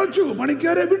 കമ്പനി അടച്ചു,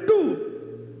 പണിക്കാരെ വിട്ടു,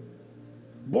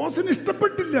 ബോസിന്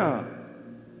ഇഷ്ടപ്പെട്ടില്ല,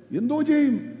 എന്തോ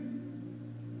ചെയ്യും?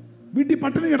 വീട്ടിൽ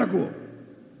പട്ടിണി കിടക്കുവോ?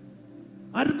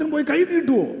 ആരത്തും പോയി കൈ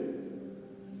നീട്ടുവോ?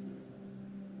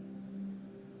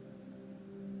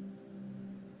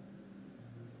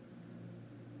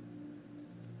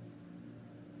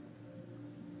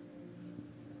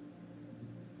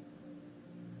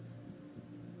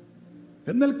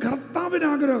 എന്നാൽ കർത്താവിന്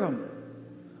ആഗ്രഹം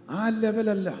ആ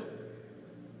ലെവലല്ല.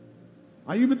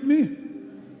 Are you with me?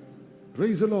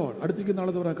 Praise the Lord. അടുത്തേക്ക്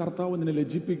നാളെ പറയാം, കർത്താവ് നിന്നെ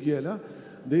ലജ്ജിപ്പിക്കുകയല്ല,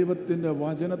 ദൈവത്തിന്റെ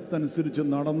വചനത്തനുസരിച്ച്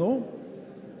നടന്നു,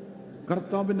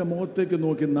 കർത്താവിന്റെ മുഖത്തേക്ക്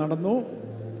നോക്കി നടന്നു,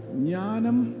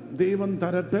 ജ്ഞാനം ദൈവം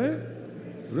തരട്ടെ.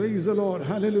 Praise the Lord.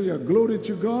 Hallelujah. Glory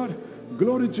to God.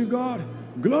 Glory to God.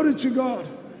 Glory to God.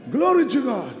 Glory to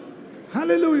God.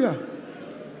 Hallelujah.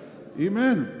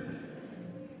 Amen.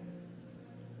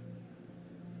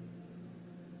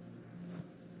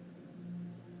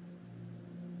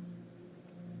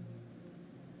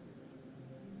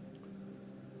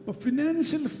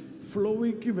 Financial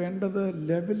ഫ്ലോയ്ക്ക് വേണ്ടത്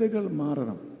ലെവലുകൾ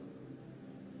മാറണം.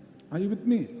 Are you with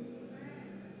me?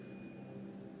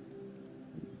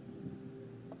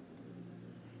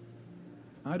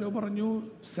 ആരോ പറഞ്ഞു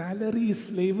സാലറി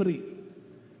സ്ലേവറി,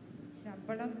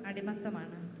 ശമ്പളം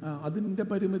അടിമത്തമാണ്. അതിൻ്റെ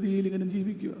പരിമിതിയിൽ ഇങ്ങനെ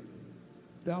ജീവിക്കുക.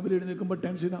 രാവിലെ എഴുന്നേൽക്കുമ്പോൾ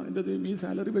ടെൻഷനാ, എൻ്റെ ദൈവം ഈ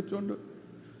സാലറി വെച്ചോണ്ട്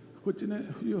കൊച്ചിനെ,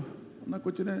 അയ്യോ എന്നാൽ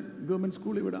കൊച്ചിനെ ഗവൺമെൻറ്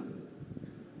സ്കൂളിൽ വിടാം,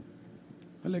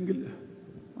 അല്ലെങ്കിൽ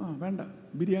വേണ്ട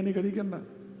ബിരിയാണി കഴിക്കണ്ട,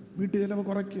 വീട്ടു ചിലവ്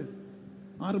കുറയ്ക്ക്,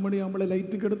 6 മണിയാകുമ്പോഴേ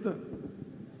ലൈറ്റ് കെടുത്ത്,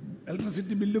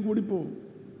 ഇലക്ട്രിസിറ്റി ബില്ല് കൂടിപ്പോവും.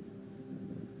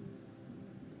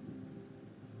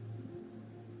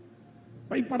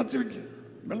 പൈപ്പ് അടച്ചു വെക്ക്,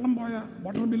 വെള്ളം പോയാൽ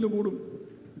വാട്ടർ ബില്ല് കൂടും.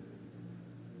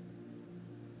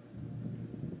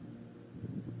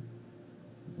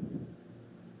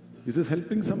 This is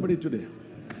helping somebody today.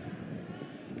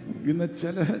 ഇന്ന്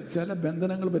ചില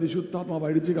ബന്ധനങ്ങൾ പരിശുദ്ധാത്മാവ്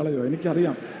അഴിച്ചു കളയോ?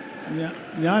 എനിക്കറിയാം,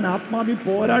 ഞാൻ ആത്മാവി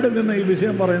പോരാടി നിന്ന് ഈ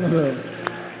വിഷയം പറയുന്നത്.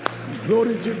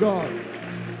 Glory to God.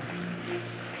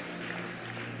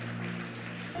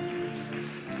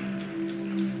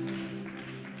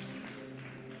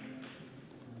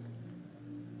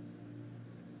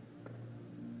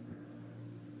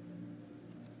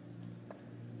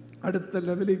 അടുത്ത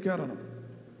ലെവലിലേക്ക് കയറണം.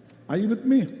 Are you with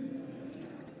me?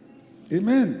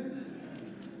 Amen.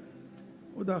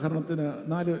 ഉദാഹരണത്തിന്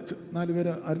 4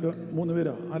 പേര്, 3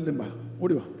 പേരോ, ആരെങ്കിലും വാ,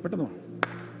 ഓടി വാ, പെട്ടെന്ന് വാ.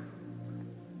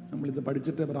 നമ്മളിത്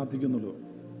പഠിച്ചിട്ടേ പ്രാർത്ഥിക്കുന്നുള്ളൂ.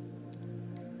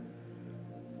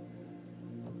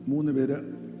 3 പേര്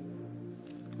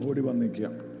ഓടി വന്നിക്കുക.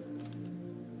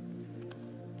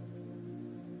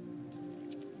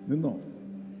 നിന്നോ?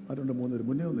 ആരുണ്ട്? 3 പേര്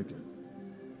മുന്നേ വന്നിക്കുക.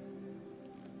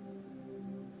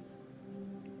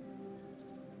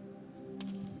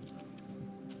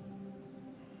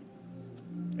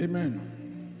 Amen.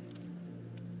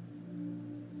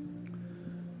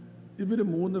 ഇവര്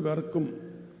 3 പേർക്കും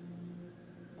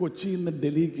കൊച്ചിയിൽ നിന്ന്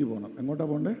ഡൽഹിക്ക് പോകണം. എങ്ങോട്ടാ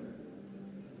പോകണ്ടേ?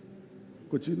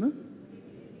 കൊച്ചിയിൽ നിന്ന്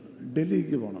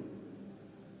ഡൽഹിക്ക് പോകണം.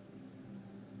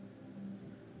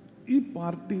 ഈ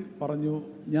പാർട്ടി പറഞ്ഞു,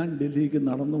 ഞാൻ ഡൽഹിക്ക്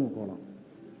നടന്നു പോക്കോളാം.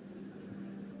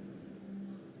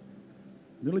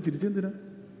 നിങ്ങൾ ചിരിച്ചെന്തിനാ?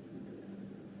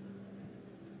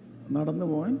 നടന്നു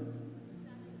പോകാൻ.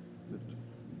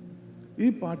 ഈ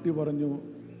പാർട്ടി പറഞ്ഞു,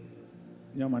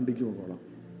 ഞാൻ വണ്ടിക്ക് പോക്കോളാം,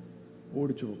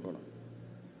 ഓടിച്ചു പോക്കോളാം.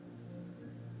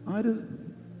 ആര്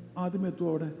ആദ്യം എത്തുമോ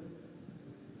അവിടെ?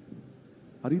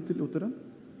 അറിയത്തില്ല ഉത്തരം.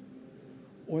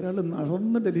 ഒരാൾ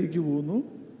നടന്ന് ഡൽഹിക്ക് പോകുന്നു,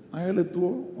 അയാൾ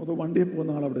എത്തുമോ അതോ വണ്ടിയിൽ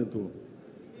പോകുന്ന ആൾ അവിടെ എത്തുമോ?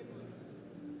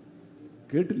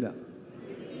 കേട്ടില്ല.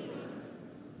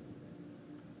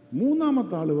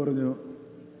 മൂന്നാമത്തെ ആൾ പറഞ്ഞു,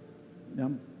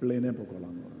 ഞാൻ പ്ലെയിനെ പോക്കോളാം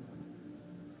എന്ന് പറഞ്ഞു.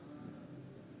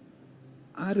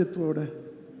 ആരെത്തും അവിടെ?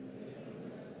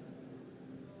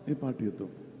 ഈ പാർട്ടി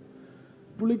എത്തും.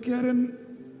 പുള്ളിക്കാരൻ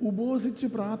ഉപവസിച്ച്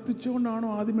പ്രാർത്ഥിച്ചുകൊണ്ടാണോ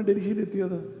ആദ്യമേ ഡൽഹിയിൽ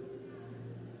എത്തിയത്?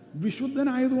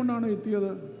 വിശുദ്ധനായതുകൊണ്ടാണോ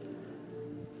എത്തിയത്?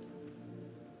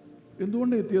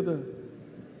 എന്തുകൊണ്ടാണ് എത്തിയത്?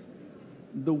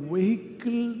 The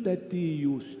vehicle that he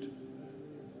used.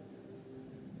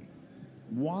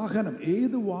 വാഹനം,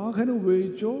 ഏത് വാഹനം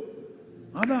ഉപയോഗിച്ചോ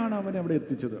അതാണ് അവനെ അവിടെ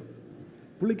എത്തിച്ചത്.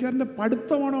 പുള്ളിക്കാരൻ്റെ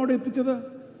പഠിത്തമാണ് അവിടെ എത്തിച്ചത്.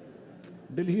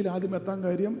 ഡൽഹിയിൽ ആദ്യം എത്താൻ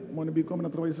കാര്യം, മോന് ബികോമിന്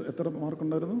എത്ര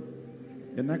മാർക്കുണ്ടായിരുന്നു?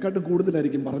 എന്നെക്കാട്ടും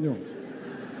കൂടുതലായിരിക്കും, പറഞ്ഞോ.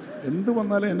 എന്ത്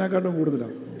വന്നാലും എന്നെക്കാട്ടും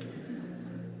കൂടുതലാണ്.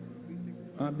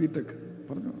 ബിടെക്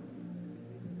പറഞ്ഞോ,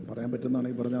 പറയാൻ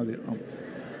പറ്റുന്നതാണെങ്കിൽ പറഞ്ഞാൽ മതി.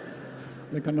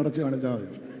 കണ്ണടച്ച് കാണിച്ചാൽ മതി,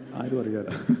 ആരും അറിയാല.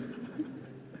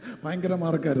 ഭയങ്കര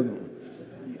മാർക്കായിരുന്നു.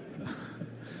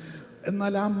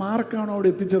 എന്നാൽ ആ മാർക്കാണോ അവിടെ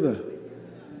എത്തിച്ചത്?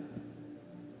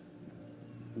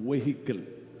 വെഹിക്കിൾ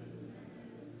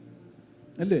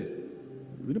അല്ലേ?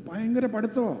 ഇവന് ഭയങ്കര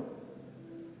പഠിത്തമാണ്,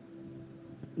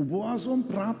 ഉപവാസവും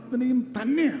പ്രാർത്ഥനയും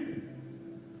തന്നെയാണ്.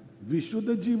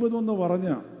 വിശുദ്ധ ജീവിതം എന്ന് പറഞ്ഞ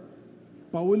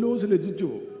പൗലോസ് രചിച്ചു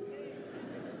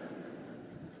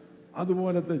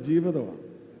അതുപോലത്തെ ജീവിതമാണ്.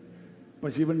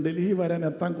 പക്ഷെ ഇവൻ ഡൽഹി വരാൻ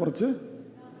എത്താൻ കുറച്ച്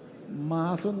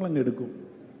മാസങ്ങളങ്ങ് എടുക്കും.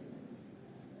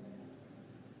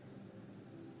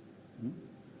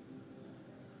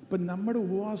 ഇപ്പം നമ്മുടെ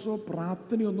ഉപവാസമോ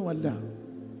പ്രാർത്ഥനയൊന്നുമല്ല.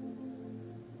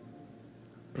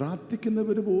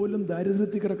 പ്രാർത്ഥിക്കുന്നവർ പോലും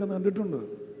ദാരിദ്ര്യത്തിൽ കിടക്കുന്ന കണ്ടിട്ടുണ്ട്,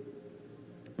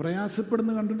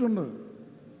 പ്രയാസപ്പെടുന്ന കണ്ടിട്ടുണ്ട്.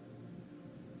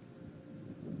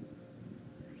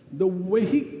 ദ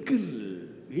വെഹിക്കിൾ,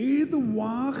 ഏത്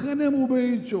വാഹനം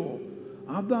ഉപയോഗിച്ചോ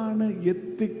അതാണ്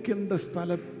എത്തിക്കേണ്ട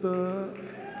സ്ഥലത്ത്.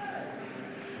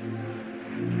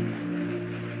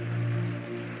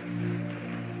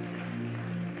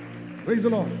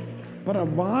 പറ,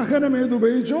 വാഹനം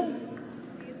ഏതുപയോഗിച്ചോ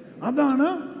അതാണ്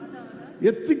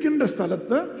എത്തിക്കേണ്ട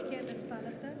സ്ഥലത്ത്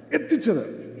എത്തിച്ചത്.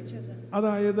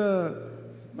 അതായത്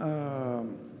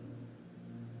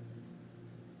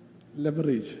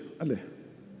ലെവറേജ് അല്ലേ?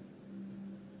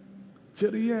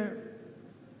 ചെറിയ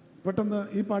പെട്ടെന്ന്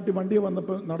ഈ പാർട്ടി വണ്ടിയെ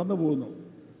വന്നപ്പോൾ നടന്നു പോകുന്നു,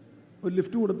 ഒരു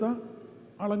ലിഫ്റ്റ് കൊടുത്താൽ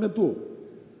ആളങ്ങെത്തുവോ?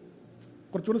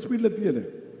 കുറച്ചുകൂടെ സ്പീഡിലെത്തിയല്ലേ?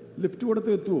 ലിഫ്റ്റ്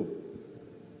കൊടുത്ത് എത്തുവോ?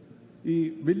 ഈ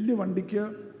വലിയ വണ്ടിക്ക്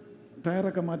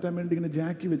ടയറൊക്കെ മാറ്റാൻ വേണ്ടി ഇങ്ങനെ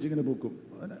ജാക്കി വെച്ച് ഇങ്ങനെ പൊക്കും.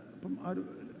 അതിന് അപ്പം ആ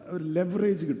ഒരു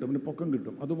ലെവറേജ് കിട്ടും, പിന്നെ പൊക്കം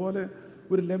കിട്ടും. അതുപോലെ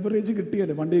ഒരു ലെവറേജ്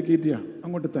കിട്ടിയല്ലേ വണ്ടിയെ കയറ്റിയ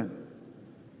അങ്ങോട്ടെത്താൻ.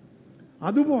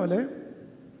 അതുപോലെ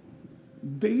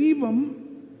ദൈവം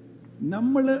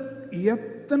നമ്മൾ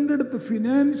എത്തേണ്ടടുത്ത്,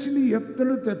 ഫിനാൻഷ്യലി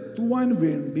എത്തേണ്ടടുത്ത് എത്തുവാൻ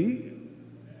വേണ്ടി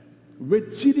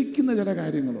വെച്ചിരിക്കുന്ന ചില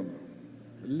കാര്യങ്ങളുണ്ട്.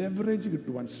 ലെവറേജ്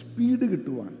കിട്ടുവാൻ, സ്പീഡ്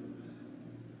കിട്ടുവാൻ.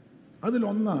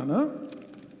 അതിലൊന്നാണ്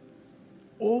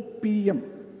OPM.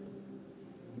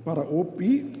 പറ,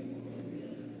 OPM.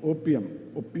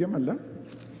 ഒപ്പിയം അല്ല,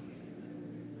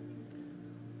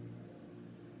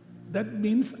 ദാറ്റ്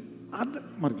മീൻസ് അത്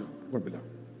മറിഞ്ഞു, കുഴപ്പമില്ല,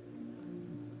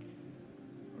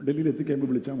 ഡൽഹിയിൽ എത്തിക്കഴിയുമ്പോൾ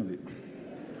വിളിച്ചാൽ മതി.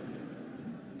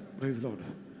 Praise Lord.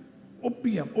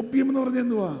 ഒപ്പിയം എന്ന് പറഞ്ഞാൽ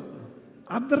എന്തുവാ?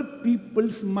 Other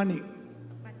people's money.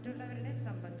 മറ്റുള്ളവരുടെ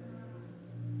സമ്പത്ത്.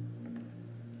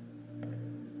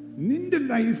 നിന്റെ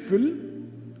ലൈഫിൽ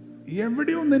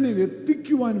എവിടെയോ നിന്നെ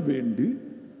എത്തിക്കുവാൻ വേണ്ടി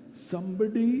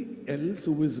somebody else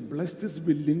who is blessed is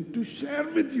willing to share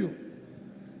with you.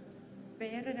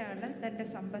 വേറൊരാള് തന്റെ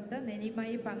സമ്പത്ത്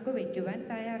നിന്നുമായി പങ്കുവയ്ക്കുവാൻ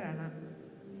തയ്യാറാണ്.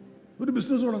 ഒരു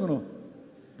ബിസിനസ് തുടങ്ങണോ?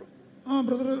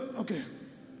 ബ്രദർ, ഓക്കെ,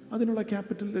 അതിനുള്ള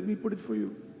capital, let me put it for you.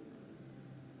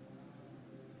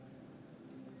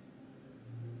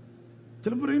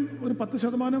 ചിലപ്പോൾ പറയും ഒരു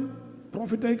 10%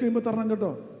 പ്രോഫിറ്റ് ആയി കഴിയുമ്പോൾ തരണം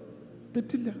കേട്ടോ.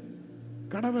 തെറ്റില്ല,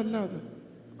 കടവല്ല അത്.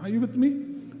 Are you with me?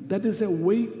 That is a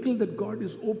vehicle that God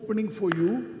is opening for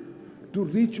you to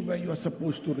reach where you are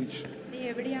supposed to reach. നീ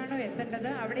എവിടെയാണോ എത്തേണ്ടത്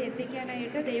അവിടെ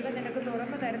എത്തിക്കാനായിട്ട് ദൈവം നിനക്ക്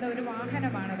തുറന്നു തരുന്ന ഒരു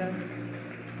വാഹനമാണത്.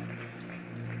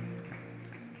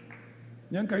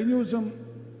 ഞാൻ കഴിഞ്ഞ ദിവസം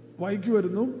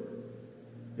വായിക്കുമായിരുന്നു,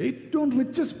 ഏറ്റവും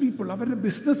റിച്ചസ്റ്റ് പീപ്പിൾ അവരുടെ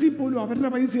ബിസിനസ്സിൽ പോലും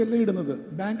അവരുടെ പൈസയല്ല ഇടുന്നത്,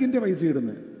 ബാങ്കിന്റെ പൈസ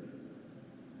ഇടുന്നത്.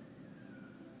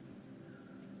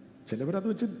 ചിലവരത്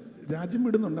വെച്ച് രാജ്യം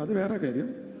ഇടുന്നുണ്ട്, അത് വേറെ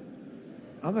കാര്യം,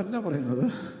 അതല്ല പറയുന്നത്.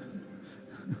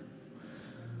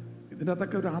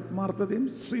 ഇതിനകത്തൊക്കെ ഒരു ആത്മാർത്ഥതയും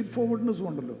സ്ട്രീറ്റ് ഫോർവേഡ്നെസ്സും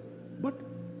ഉണ്ടല്ലോ. ബട്ട്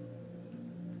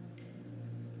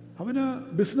അവന്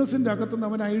ബിസിനസ്സിൻ്റെ അകത്തുനിന്ന്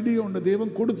അവന് ഐഡിയ ഉണ്ട്, ദൈവം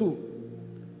കൊടുത്തു.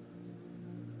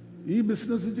 ഈ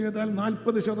ബിസിനസ് ചെയ്താൽ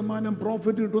 40%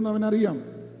 പ്രോഫിറ്റ് കിട്ടുമെന്ന് അവനറിയാം.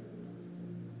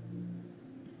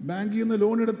 ബാങ്കിൽ നിന്ന്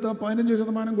ലോൺ എടുത്താൽ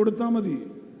 15% കൊടുത്താൽ മതി.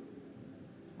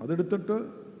 അതെടുത്തിട്ട്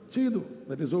ചെയ്തു.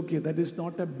 That is okay, that is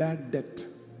not a bad debt.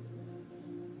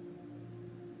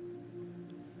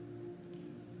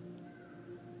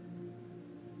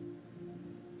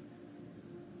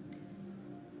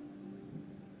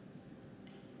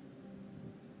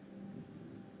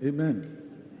 Amen.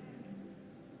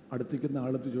 അടുത്തേക്കുന്ന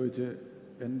ആളത്ത് ചോദിച്ച്,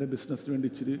 എൻ്റെ ബിസിനസ്സിന് വേണ്ടി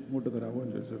ഇച്ചിരി ഇങ്ങോട്ട് തരാമോ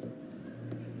എന്ന് ചോദിച്ചത്.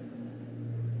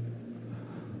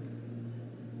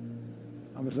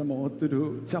 അവരുടെ മുഖത്തൊരു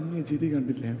ചമ്മിയ ചിരി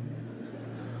കണ്ടില്ലേ?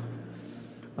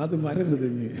 അത് വരരുത്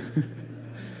ഇനി.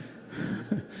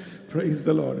 Praise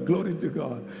the Lord. Glory to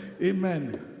God. Amen.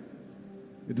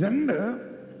 2,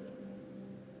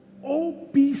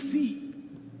 OPC.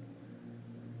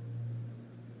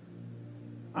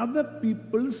 Other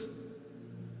people's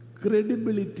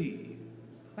credibility.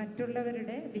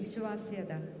 മറ്റുള്ളവരുടെ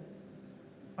വിശ്വാസ്യത.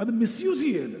 അത് മിസ്യൂസ്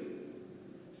ചെയ്യരുത്.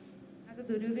 അത്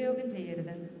ദുരുപയോഗം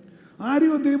ചെയ്യരുത്.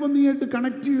 ആരെയോ ദൈവം നീയായിട്ട്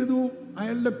കണക്ട് ചെയ്തു,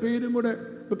 അയാളുടെ പേരും കൂടെ.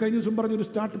 ഇപ്പൊ കഴിഞ്ഞ ദിവസം പറഞ്ഞൊരു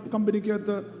സ്റ്റാർട്ടപ്പ്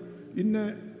കമ്പനിക്കകത്ത് ഇന്ന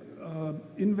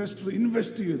ഇൻവെസ്റ്റർ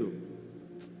ഇൻവെസ്റ്റ് ചെയ്തു.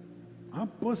 ആ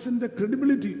പേഴ്സന്റെ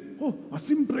ക്രെഡിബിലിറ്റി,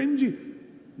 അസിം പ്രേംജി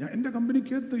ഞാൻ എൻ്റെ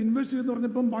കമ്പനിക്കകത്ത് ഇൻവെസ്റ്റ് ചെയ്തെന്ന്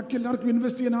പറഞ്ഞപ്പം ബാക്കി എല്ലാവർക്കും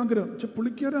ഇൻവെസ്റ്റ് ചെയ്യാൻ ആഗ്രഹം. പക്ഷെ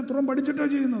പുള്ളിക്കാരെ അത്രയും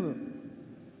പഠിച്ചിട്ടാണ് ചെയ്യുന്നത്.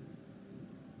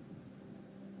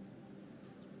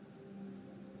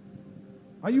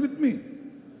 Are you with me?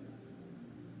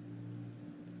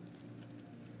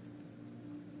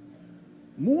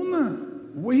 മൂന്ന്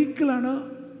വെഹിക്കിളാണ്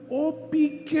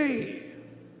OPK,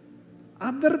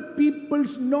 അതർ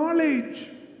പീപ്പിൾസ് നോളേജ്.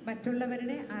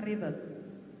 മറ്റുള്ളവരുടെ അറിവ്.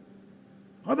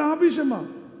 അത് ആവശ്യമാണ്.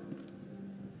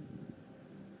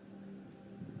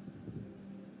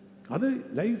 അത്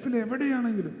ലൈഫിൽ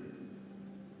എവിടെയാണെങ്കിലും.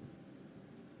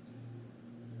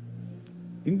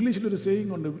 ഇംഗ്ലീഷിലൊരു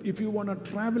സേയിങ് ഉണ്ട്, if you want to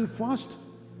travel fast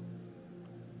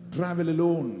travel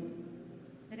alone.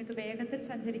 നിനക്ക് വേഗത്തിൽ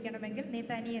സഞ്ചരിക്കണമെങ്കിൽ നീ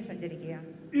തനിയെ സഞ്ചരിക്കുക.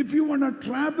 If you want to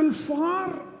travel far,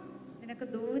 നിനക്ക്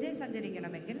ദൂരെ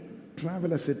സഞ്ചരിക്കണമെങ്കിൽ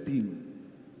ട്രാവൽ ആസ് എ ടീം,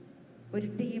 ഒരു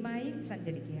ടീമായി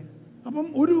സഞ്ചരിക്കുക. അപ്പം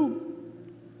ഒരു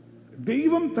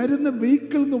ദൈവം തരുന്ന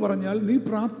വെഹിക്കിൾ എന്ന് പറഞ്ഞാൽ, നീ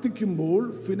പ്രാർത്ഥിക്കുമ്പോൾ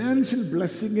ഫിനാൻഷ്യൽ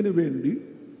ബ്ലെസ്സിങ്ങിന് വേണ്ടി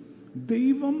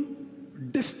ദൈവം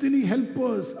ഡെസ്റ്റിനി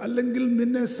ഹെൽപ്പേഴ്സ്, അല്ലെങ്കിൽ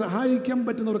നിന്നെ സഹായിക്കാൻ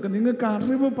പറ്റുന്നവർക്ക്, നിങ്ങൾക്ക്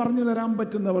അറിവ് പറഞ്ഞു തരാൻ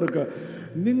പറ്റുന്നവർക്ക്,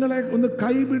 നിങ്ങളെ ഒന്ന്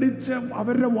കൈപിടിച്ച്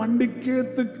അവരുടെ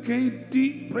വണ്ടിക്കകത്ത് കയറ്റി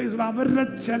അവരുടെ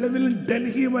ചെലവിൽ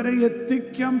ഡൽഹി വരെ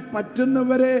എത്തിക്കാൻ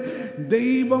പറ്റുന്നവരെ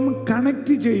ദൈവം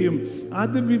കണക്ട് ചെയ്യും.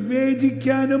 അത്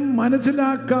വിവേചിക്കാനും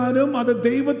മനസ്സിലാക്കാനും അത്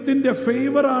ദൈവത്തിൻ്റെ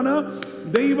ഫേവറാണ്,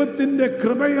 ദൈവത്തിൻ്റെ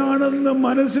കൃപയാണെന്ന്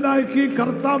മനസ്സിലാക്കി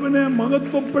കർത്താവിനെ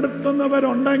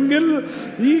മഹത്വപ്പെടുത്തുന്നവരുണ്ടെങ്കിൽ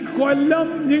ഈ കൊല്ലം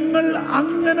നിങ്ങൾ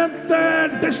അങ്ങനത്തെ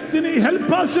destiny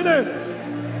ഹെൽപ്പേഴ്സിന്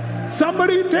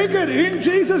somebody take it in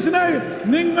Jesus name.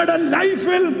 നിങ്ങളുടെ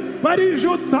ലൈഫിൽ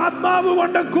പരിശുദ്ധാത്മാവ്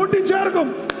കൊണ്ട് കൂട്ടിച്ചേർക്കും.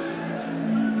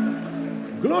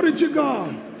 Glory to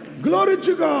God, glory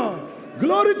to God,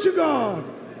 glory to God,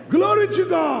 glory to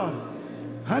God.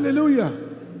 Hallelujah,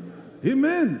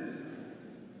 amen.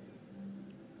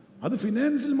 അത്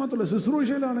ഫിനാൻസിൽ മാത്രമല്ല,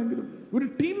 ശുശ്രൂഷയിലാണെങ്കിലും ഒരു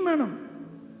ടീം വേണം.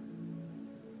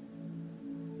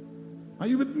 Are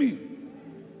you with me?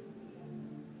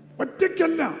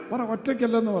 ഒറ്റയ്ക്കല്ല, പറ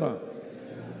ഒറ്റയ്ക്കല്ലെന്ന് പറ.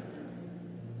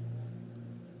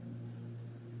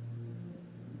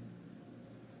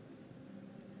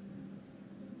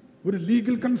 ഒരു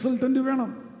ലീഗൽ കൺസൾട്ടന്റ്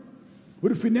വേണം,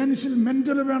 ഒരു ഫിനാൻഷ്യൽ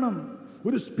മെന്റർ വേണം,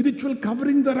 ഒരു സ്പിരിച്വൽ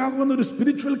കവറിംഗ് തരാകുന്ന ഒരു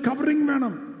സ്പിരിച്വൽ കവറിംഗ്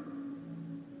വേണം.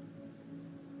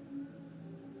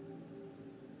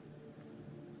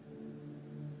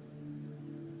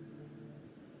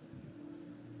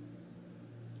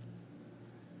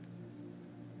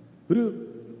 ഒരു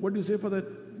what do you say for that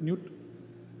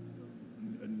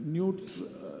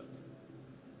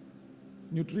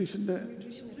ന്യൂട്രീഷന്റെ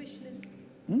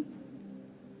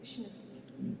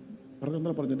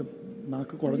പറഞ്ഞിട്ട്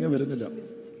നാക്ക് കുഴഞ്ഞു വരുന്നില്ല.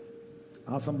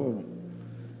 ആ സംഭവം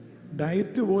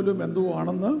ഡയറ്റ് പോലും എന്തോ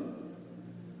ആണെന്ന്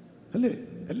അല്ലേ,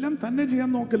 എല്ലാം തന്നെ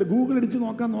ചെയ്യാൻ നോക്കല്ല, ഗൂഗിൾ അടിച്ച്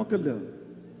നോക്കാൻ നോക്കല്ല.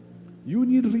 You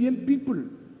need real people.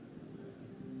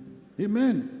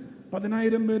 ആമേൻ.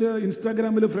 10,000 പേര്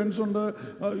ഇൻസ്റ്റാഗ്രാമിൽ ഫ്രണ്ട്സ് ഉണ്ട്,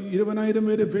 20,000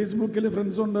 പേര് ഫേസ്ബുക്കിൽ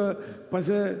ഫ്രണ്ട്സ് ഉണ്ട്.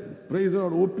 പക്ഷേ പ്രൈസ്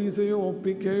OPCയോ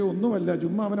OPKയോ ഒന്നുമല്ല,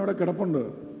 ചുമ്മാ അവനവിടെ കിടപ്പുണ്ട്.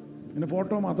 പിന്നെ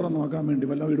ഫോട്ടോ മാത്രം നോക്കാൻ വേണ്ടി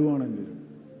വല്ല ഇടുവാണെങ്കിൽ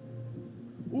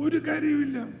ഒരു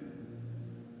കാര്യവുമില്ല.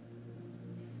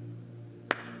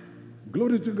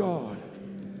 Glory to God.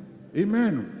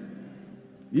 Amen.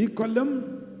 ഈ കൊല്ലം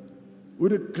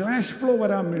ഒരു ക്ലാഷ് ഫ്ലോ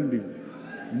വരാൻ വേണ്ടി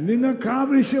നിങ്ങൾക്ക്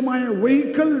ആവശ്യമായ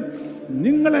വെഹിക്കിൾ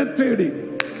നിങ്ങളെ തേടി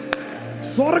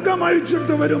സ്വർഗം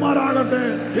അഴിച്ചിട്ട് വരുമാറാകട്ടെ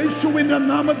യേശുവിന്റെ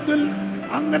നാമത്തിൽ.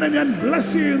 അങ്ങനെ ഞാൻ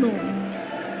ബ്ലസ് ചെയ്യുന്നു.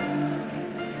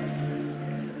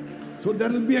 So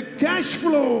there will be a cash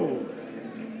flow.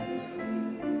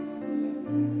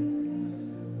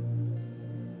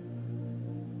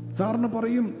 സാറിന്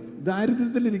പറയും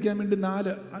ദാരിദ്ര്യത്തിൽ ഇരിക്കാൻ വേണ്ടി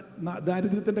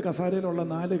ദാരിദ്ര്യത്തിന്റെ കസാരയിലുള്ള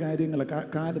 4 കാര്യങ്ങൾ,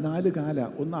 4 കാല.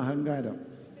 ഒന്ന് അഹങ്കാരം,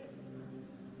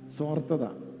 സ്വാർത്ഥത,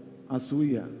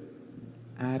 അസൂയ,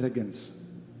 ആരഗൻസ്.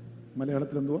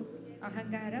 മലയാളത്തിൽ എന്തുവാ?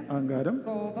 അഹങ്കാരം,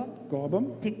 കോപം,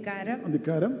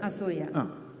 ധിക്കാരം, അസൂയ.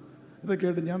 ഇതൊക്കെ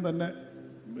ആയിട്ട് ഞാൻ തന്നെ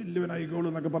വലിയവനായിക്കോളൂ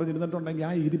എന്നൊക്കെ പറഞ്ഞിരുന്നിട്ടുണ്ടെങ്കിൽ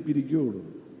ആ ഇരിപ്പിരിക്കുകയുള്ളൂ.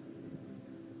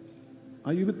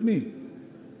 Are you with me?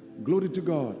 Glory to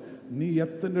God. നീ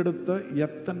എത്തേണ്ടടുത്ത്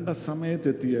എത്തേണ്ട സമയത്ത്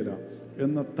എത്തിയേല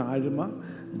എന്ന താഴ്മ,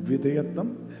 വിധേയത്വം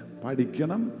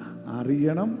പഠിക്കണം,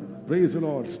 അറിയണം. Praise the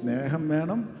Lord. സ്നേഹം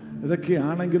വേണം,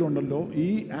 ഇതൊക്കെയാണെങ്കിലുണ്ടല്ലോ, ഈ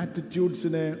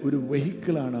ആറ്റിറ്റ്യൂഡ്സിനെ ഒരു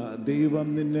വെഹിക്കിളാണ് ദൈവം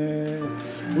നിന്നെ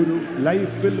ഒരു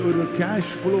ലൈഫിൽ ഒരു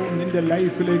ക്യാഷ് ഫ്ലോ നിന്റെ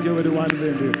ലൈഫിലേക്ക് വരുവാൻ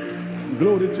വേണ്ടി.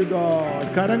 Glory to God.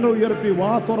 കരങ്ങൾ ഉയർത്തി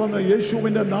വാ തുറന്ന്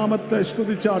യേശുവിന്റെ നാമത്തെ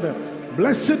സ്തുതിച്ചാട്.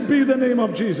 Blessed be the name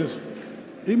of Jesus.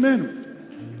 Amen.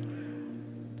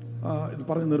 ഇത്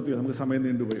പറഞ്ഞു നിർത്തി, നമുക്ക് സമയം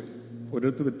നീണ്ടുപോയി.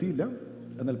 ഒരിടത്തും എത്തിയില്ല.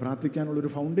 എന്നാൽ പ്രാർത്ഥിക്കാനുള്ളൊരു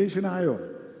ഫൗണ്ടേഷൻ ആയോ?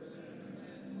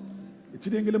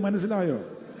 ഇച്ചിരിയെങ്കിലും മനസ്സിലായോ?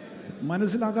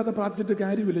 മനസ്സിലാക്കാതെ പ്രാർത്ഥിച്ചിട്ട്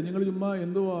കാര്യമില്ല. നിങ്ങൾ ചുമ്മാ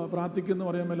എന്തോ പ്രാർത്ഥിക്കുന്നു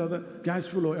പറയാൻ മേലാതെ ക്യാഷ്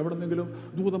ഫ്ലോ എവിടെന്നെങ്കിലും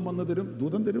ദൂതം വന്ന് തരും,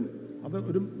 ദൂതം തരും. അത്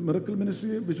ഒരു മിറക്കിൾ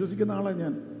മിനിസ്ട്രി വിശ്വസിക്കുന്ന ആളാണ്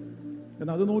ഞാൻ.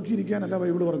 എന്നാൽ അത് നോക്കിയിരിക്കാനല്ല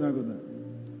ബൈബിൾ പറഞ്ഞാക്കുന്നത്.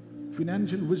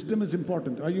 Financial wisdom is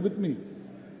important. Are you with me?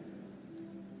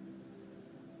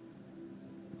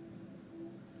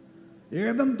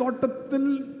 Eden തോട്ടത്തിൽ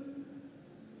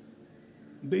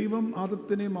ദൈവം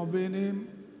ആദത്തിനെയും അവ്വേനെയും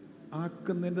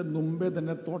ആക്കുന്നതിൻ്റെ മുമ്പേ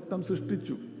തന്നെ തോട്ടം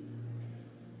സൃഷ്ടിച്ചു.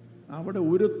 അവിടെ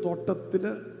ഒരു തോട്ടത്തിൽ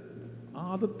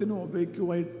ആദത്തിനും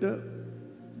അവയ്ക്കുമായിട്ട്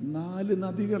 4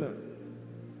 നദികൾ,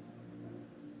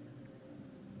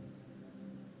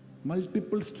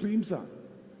 മൾട്ടിപ്പിൾ സ്ട്രീംസാണ്.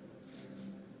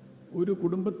 ഒരു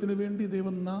കുടുംബത്തിന് വേണ്ടി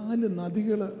ദൈവം 4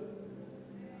 നദികൾ,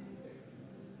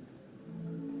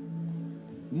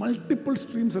 മൾട്ടിപ്പിൾ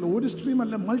സ്ട്രീംസ് അല്ല, ഒരു സ്ട്രീം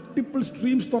അല്ല, മൾട്ടിപ്പിൾ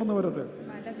സ്ട്രീംസ് തുറന്നു വരട്ടെ.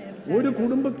 ഒരു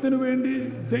കുടുംബത്തിന് വേണ്ടി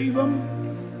ദൈവം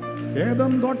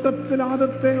ഏദൻ തോട്ടത്തിൽ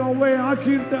ആദത്തെ അവയെ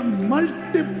ആക്കിയിട്ട്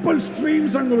മൾട്ടിപ്പിൾ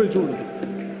സ്ട്രീംസ് അങ്ങ് വെച്ചു കൊടുത്തു.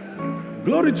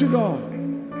 Glory to God.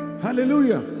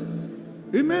 Hallelujah.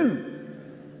 Amen.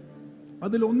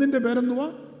 അതിൽ ഒന്നിന്റെ പേരെന്തുവാ?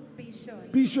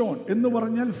 പീശോൻ എന്ന്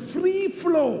പറഞ്ഞാൽ ഫ്രീ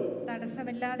ഫ്ലോ,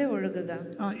 തടസ്സമില്ലാതെ ഒഴുകുക.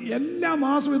 എല്ലാ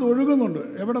മാസവും ഇത് ഒഴുകുന്നുണ്ട്.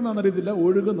 എവിടെ നിന്നാണെന്ന് അറിയത്തില്ല,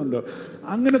 ഒഴുകുന്നുണ്ട്.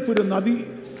 അങ്ങനത്തെ ഒരു നദി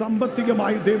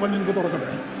സാമ്പത്തികമായി ദൈവം നിങ്ങൾക്ക്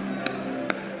തുറക്കട്ടെ.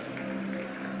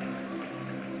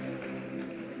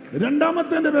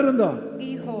 രണ്ടാമത്തെ പേരെന്താ?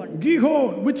 Gihon,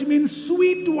 which means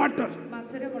sweet water.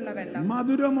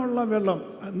 മധുരമുള്ള വെള്ളം.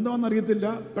 എന്താണെന്ന് അറിയത്തില്ല.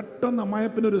 പെട്ടെന്ന്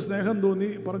അമ്മായപ്പനൊരു സ്നേഹം തോന്നി,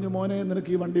 പറഞ്ഞു മോനെ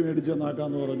നിനക്ക് ഈ വണ്ടി മേടിച്ച്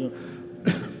തന്നാക്കാന്ന് പറഞ്ഞു.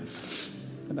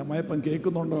 എൻ്റെ അമ്മായപ്പൻ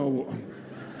കേൾക്കുന്നുണ്ടാവോ?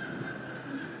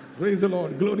 Praise the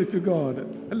Lord. Glory to God.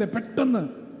 അല്ലേ, പെട്ടെന്ന്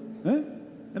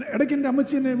ഇടയ്ക്ക് എൻ്റെ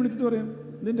അമ്മച്ചി എന്നെ വിളിച്ചിട്ട് പറയും,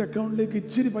 നിന്റെ അക്കൗണ്ടിലേക്ക്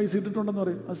ഇച്ചിരി പൈസ ഇട്ടിട്ടുണ്ടെന്ന്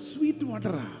പറയും. ആ സ്വീറ്റ്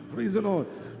വാട്ടറാ. Praise the Lord.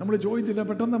 നമ്മൾ ചോദിച്ചില്ല,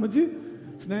 പെട്ടെന്ന് അമ്മച്ചി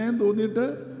സ്നേഹം തോന്നിയിട്ട്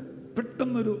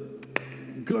പെട്ടെന്നൊരു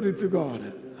Glory to God.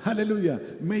 Hallelujah.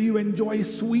 May you enjoy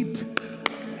sweet.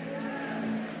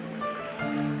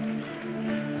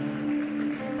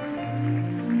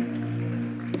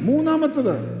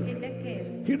 മൂന്നാമത്തത്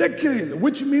ഹിഡക്കേൽ,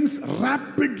 which means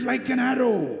rapid like an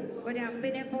arrow. ഒരു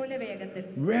അമ്പിനെ പോലെ വേഗത്തിൽ.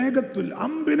 വേഗത്തിൽ,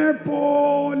 അമ്പിനെ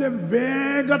പോലെ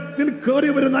വേഗത്തിൽ കയറി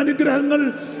വരുന്ന അനുഗ്രഹങ്ങൾ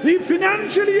ഈ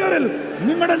ഫിനാൻഷ്യൽ ഇയറിൽ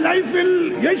നിങ്ങളുടെ ലൈഫിൽ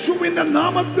യേശുവിന്റെ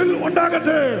നാമത്തിൽ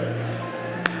ഉണ്ടാകട്ടെ.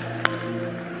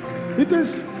 It is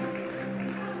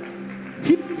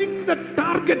hitting the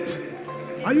target.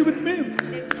 Are you with me?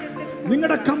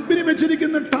 നിങ്ങളുടെ കമ്പനി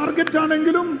വെച്ചിരിക്കുന്ന ടാർഗറ്റ്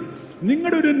ആണെങ്കിലും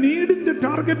നിങ്ങളുടെ ഒരു നീഡിന്റെ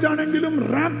ടാർഗറ്റ് ആണെങ്കിലും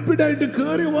റാപ്പിഡായിട്ട്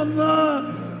കയറി വന്ന്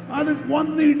അത്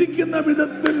വന്ന് ഇടിക്കുന്ന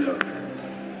വിധത്തിൽ.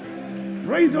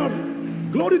 Praise God.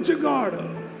 Glory to God.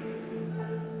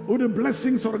 ഒരു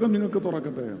ബ്ലെസ്സിംഗ് സ്വർഗം നിങ്ങൾക്ക്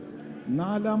തുറക്കട്ടെ.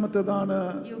 നാലാമത്തേതാണ്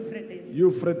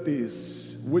യൂഫ്രട്ടീസ്,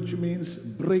 which means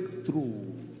breakthrough.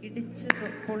 ഇടിച്ച്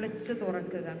പൊളിച്ച്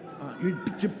തുറക്കുക.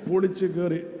 ഇടിച്ച് പൊളിച്ച്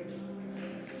കയറി.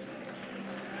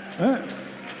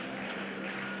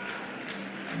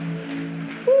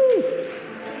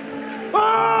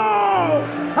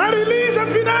 I release a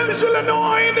financial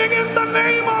anointing in the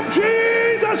name of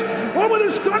Jesus over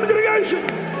this congregation.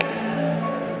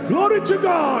 Glory to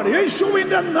God.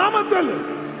 യേശുവിന്റെ നാമത്തിൽ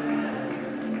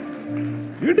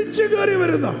ഇടിച്ചു കയറി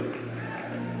വരുന്ന.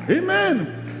 Amen.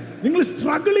 നിങ്ങൾ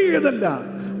സ്ട്രഗിൾ ചെയ്തല്ല,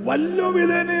 വല്ലോ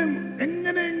വിധേനയും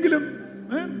എങ്ങനെയെങ്കിലും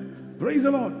Praise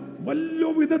the Lord, വല്ലോ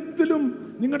വിധത്തിലും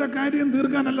നിങ്ങളുടെ കാര്യം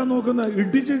തീർക്കാനല്ല നോക്കുന്നത്.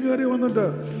 ഇടിച്ചു കയറി വന്നിട്ട്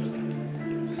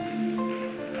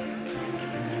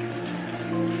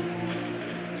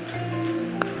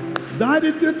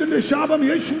ദാരിദ്ര്യത്തിന്റെ ശാപം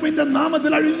യേശുവിന്റെ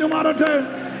നാമത്തിൽ അഴിഞ്ഞു മാറട്ടെ.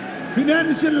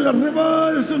 ഫിനാൻഷ്യൽ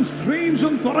റിവേഴ്സും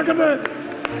സ്ട്രീംസും തുറക്കട്ടെ.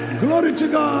 Glory to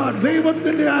God.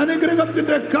 ദൈവത്തിന്റെ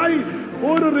അനുഗ്രഹത്തിന്റെ കൈ,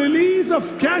 ഒരു റിലീസ്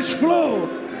ഓഫ് ക്യാഷ് ഫ്ലോ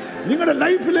നിങ്ങളുടെ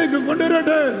ലൈഫിലേക്ക്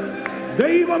കൊണ്ടുവരട്ടെ.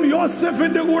 ദൈവം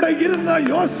യോസഫിന്റെ കൂടെ ഇരുന്ന്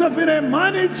യോസഫിനെ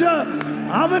മാനിച്ച്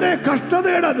അവനെ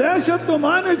കഷ്ടതയുടെ ദേശത്ത്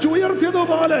മാനിച്ച്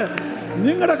ഉയർത്തിയതുപോലെ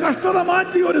നിങ്ങളുടെ കഷ്ടത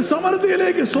മാറ്റി ഒരു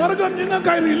സമൃദ്ധിയിലേക്ക് സ്വർഗം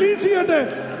നിങ്ങൾക്കായി റിലീസ് ചെയ്യട്ടെ.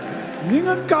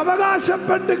 നിങ്ങൾക്ക്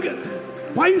അവകാശപ്പെട്ട്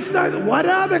പൈസ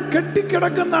വരാതെ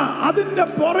കെട്ടിക്കിടക്കുന്ന അതിന്റെ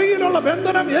പുറകിലുള്ള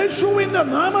ബന്ധനം യേശുവിന്റെ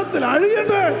നാമത്തിൽ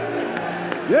അഴിയട്ടെ.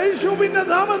 യേശുവിന്റെ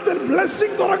നാമത്തിൽ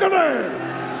ബ്ലെസ്സിംഗ് തുറക്കട്ടെ.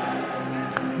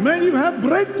 May you have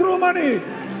breakthrough money.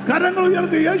 കരങ്ങൾ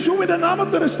ഉയർത്തി യേശുവിന്റെ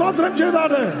നാമത്തിൽ സ്തോത്രം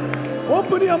ചെയ്താട്.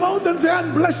 Open your mouth and say,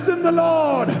 I'm blessed in the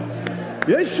Lord.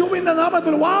 യേശുവിന്റെ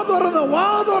നാമത്തിൽ വാ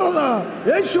തുറന്ന്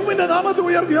യേശുവിന്റെ നാമത്തിൽ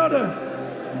ഉയർത്തിയാണ്.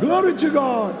 Glory to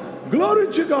God, glory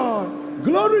to God,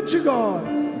 glory to God,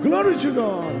 glory to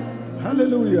God.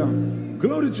 Hallelujah,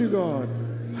 glory to God,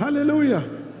 hallelujah.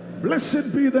 Blessed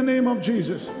be the name of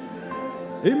Jesus.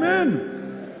 Amen,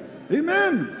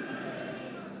 amen.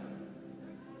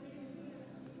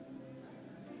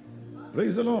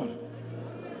 Praise the Lord.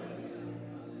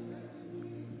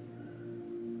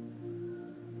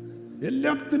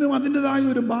 എല്ലാത്തിനും അതിൻ്റെതായ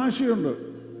ഒരു ഭാഷയുണ്ട്.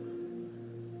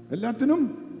 എല്ലാത്തിനും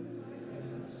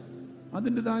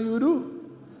അതിൻ്റെതായ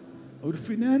ഒരു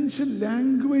ഫിനാൻഷ്യൽ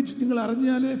ലാംഗ്വേജ് നിങ്ങൾ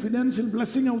അറിഞ്ഞാലേ ഫിനാൻഷ്യൽ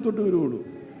ബ്ലെസ്സിങ് ഔത്തോട്ട് വരുള്ളൂ.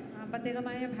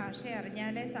 സാമ്പത്തികമായ ഭാഷ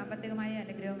അറിഞ്ഞാലേ സാമ്പത്തികമായ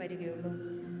അനുഗ്രഹം വരികയുള്ളൂ.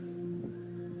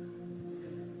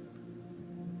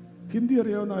 ഹിന്ദി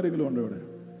അറിയാവുന്ന ആരെങ്കിലും ഉണ്ടോ ഇവിടെ?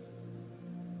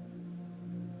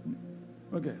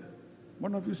 Okay,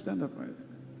 one of you stand up.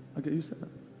 Okay, you stand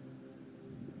up.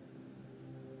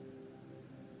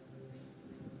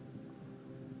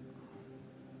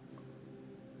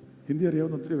 Hindi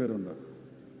അറിയാവുന്ന ഒത്തിരി പേരുണ്ട്.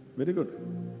 Very good.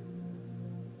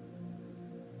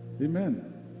 Amen.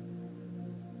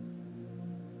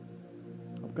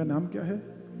 आपका नाम क्या है?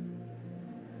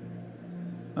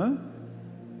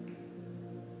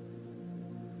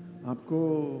 आपको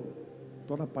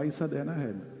थोड़ा पैसा देना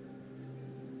है.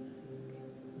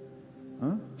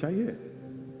 चाहिए?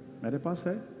 मेरे पास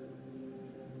है.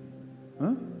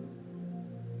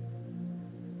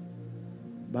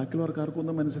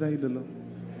 ബാക്കിയുള്ളവർക്കാർക്കൊന്നും മനസ്സിലായില്ലല്ലോ.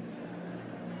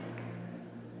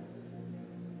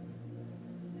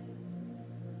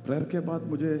 प्रेयर के बाद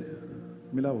मुझे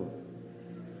मिला वो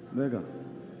देगा.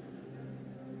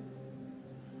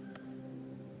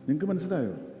 നിങ്ങൾക്ക്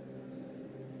മനസ്സിലായോ?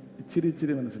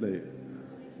 ഇച്ചിരി മനസ്സിലായി.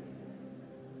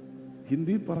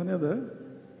 ഹിന്ദി പറഞ്ഞത്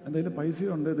എൻ്റെ കയ്യിൽ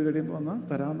പൈസയുണ്ട്, ഇത് കഴിയുമ്പോൾ വന്നാൽ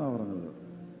തരാമെന്നാണ് പറഞ്ഞത്.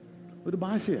 ഒരു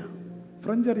ഭാഷയാണ്.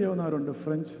 ഫ്രഞ്ച് അറിയാവുന്ന ആരുണ്ട്?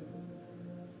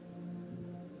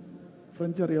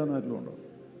 ഫ്രഞ്ച് അറിയാവുന്ന ആരെങ്കിലും ഉണ്ടോ?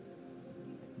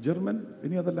 ജർമ്മൻ,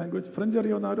 ഇനി അതർ ലാംഗ്വേജ്? ഫ്രഞ്ച്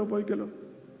അറിയാവുന്ന ആരോ പോയിക്കല്ലോ.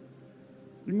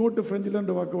 ഇങ്ങോട്ട് ഫ്രഞ്ചിൽ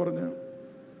 2 വാക്ക് പറഞ്ഞു.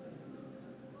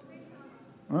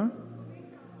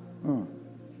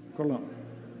 കൊള്ളാം.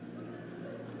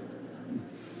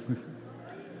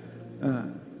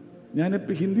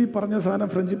 ഞാനിപ്പോൾ ഹിന്ദി പറഞ്ഞ സാധനം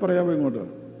ഫ്രഞ്ചിൽ പറയാമോ? ഇങ്ങോട്ട്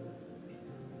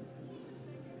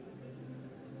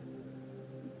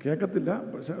കേൾക്കത്തില്ല.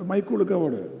 പക്ഷെ മൈക്ക് കൊടുക്കുക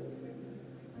അവിടെ.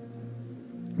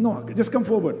 No, just come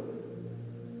forward.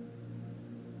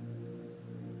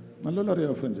 നല്ലല്ലോ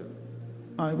അറിയാമോ ഫ്രഞ്ച്?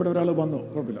 ഇവിടെ ഒരാൾ വന്നു,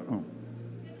 കുഴപ്പമില്ല.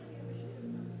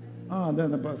 അതെ,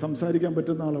 സംസാരിക്കാൻ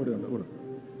പറ്റുന്ന ആളവിടെ ഉണ്ട്. ഇവിടെ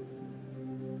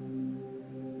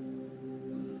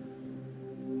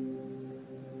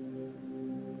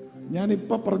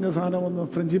ഞാനിപ്പോൾ പറഞ്ഞ സാധനം ഒന്ന്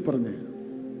ഫ്രഞ്ചിൽ പറഞ്ഞേ.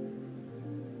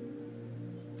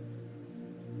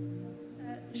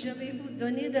 Je vais vous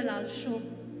donner de l'argent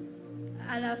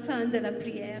à la fin de la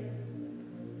prière.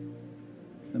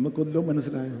 നമുക്കൊല്ലോ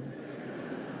മനസ്സിലായോ?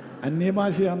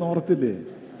 അന്യഭാഷയാന്ന് ഓർത്തില്ലേ?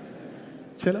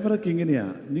 ചിലവരൊക്കെ ഇങ്ങനെയാ.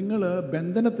 നിങ്ങൾ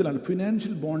ബന്ധനത്തിലാണ്,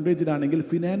 ഫിനാൻഷ്യൽ ബോണ്ടേജിലാണെങ്കിൽ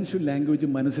ഫിനാൻഷ്യൽ ലാംഗ്വേജ്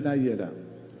മനസ്സിലായില്ല.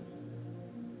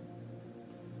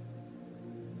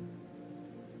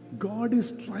 God is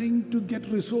trying to get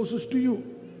resources to you.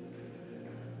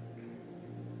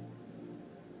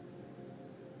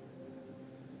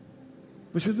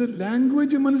 പക്ഷെ ഇത്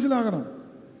ലാംഗ്വേജ് മനസ്സിലാകണം.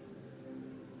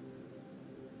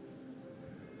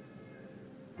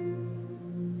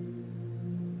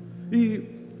 ഈ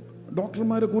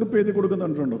ഡോക്ടർമാർ കുറിപ്പ് എഴുതി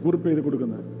കൊടുക്കുന്നുണ്ടോ? കുറിപ്പ് എഴുതി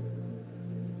കൊടുക്കുന്ന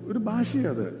ഒരു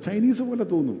ഭാഷയത് ചൈനീസ് പോലെ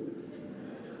തോന്നും.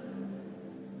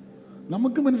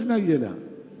 നമുക്ക് മനസ്സിലാകില്ല.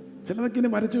 ചിലതൊക്കെ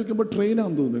ഇങ്ങനെ വരച്ചു വെക്കുമ്പോൾ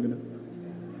ട്രെയിനാന്ന് തോന്നുന്നു. ഇങ്ങനെ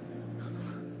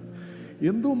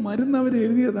എന്തോ മരുന്ന് അവർ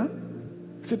എഴുതിയതാ,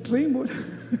 പക്ഷെ ട്രെയിൻ പോലെ.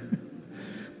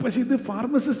 പക്ഷെ ഇത്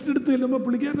ഫാർമസിസ്റ്റ് എടുത്ത് ചെല്ലുമ്പോൾ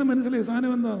പുള്ളിക്കാരനെ മനസ്സിലായി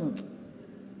സാധനം എന്താന്ന്.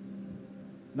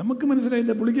 നമുക്ക്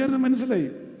മനസ്സിലായില്ല, പുള്ളിക്കാരനെ മനസ്സിലായി.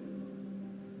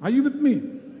 Are you with me?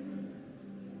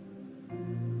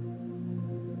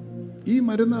 ഈ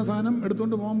മരുന്ന് ആ സാധനം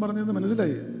എടുത്തുകൊണ്ട് പോകാൻ പറഞ്ഞത്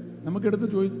മനസ്സിലായി. നമുക്കെടുത്ത്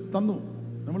തന്നു,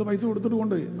 നമ്മൾ പൈസ കൊടുത്തിട്ട്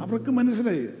കൊണ്ടുപോയി. അവർക്ക്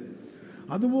മനസ്സിലായി.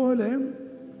 അതുപോലെ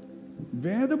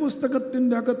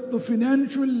വേദപുസ്തകത്തിൻ്റെ അകത്ത്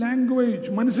ഫിനാൻഷ്യൽ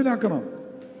ലാംഗ്വേജ് മനസ്സിലാക്കണം.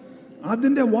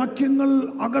 അതിൻ്റെ വാക്യങ്ങൾ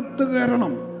അകത്ത്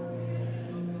കയറണം.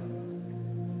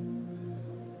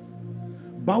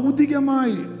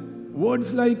 ഭൗതികമായി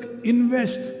words like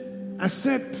invest,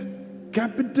 asset,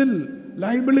 capital,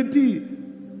 liability,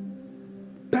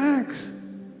 tax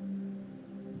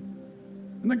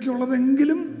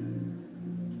എന്നൊക്കെയുള്ളതെങ്കിലും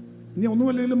ഇനി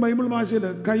ഒന്നുമല്ലെങ്കിലും ബൈബിൾ ഭാഷയിൽ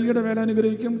കൈയുടെ വേല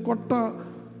അനുഗ്രഹിക്കും, കൊട്ട,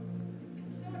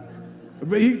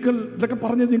 വെഹിക്കിൾ, ഇതൊക്കെ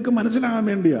പറഞ്ഞ് നിങ്ങൾക്ക് മനസ്സിലാകാൻ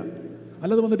വേണ്ടിയാ.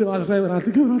 അല്ലാതെ വന്നിട്ട്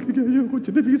അയ്യോ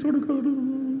കൊച്ചിന്റെ ഫീസ് കൊടുക്കണം,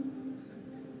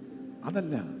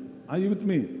 അതല്ല. Are you with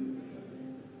me?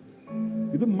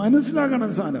 ഇത്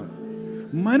മനസ്സിലാകണം സാധനം.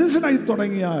 മനസ്സിലായി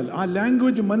തുടങ്ങിയാൽ, ആ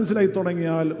ലാംഗ്വേജ് മനസ്സിലായി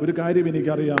തുടങ്ങിയാൽ ഒരു കാര്യം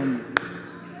എനിക്കറിയാം,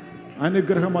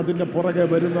 അനുഗ്രഹം അതിൻ്റെ പുറകെ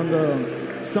വരുന്നുണ്ട്,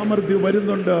 സമൃദ്ധി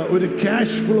വരുന്നുണ്ട്, ഒരു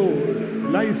ക്യാഷ് ഫ്ലോ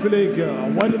ലൈഫിലേക്ക്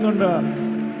വരുന്നുണ്ട്.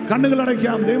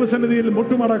 കണ്ണുകളടയ്ക്കാം, ദൈവസന്നിധിയിൽ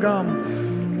മുട്ടുമടക്കാം.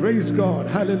 Praise God,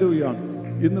 hallelujah.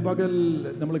 ഇന്ന് പകൽ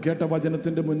നമ്മൾ കേട്ട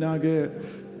വചനത്തിൻ്റെ മുന്നാകെ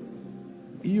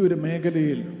ഈ ഒരു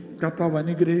മേഖലയിൽ കർത്താവ്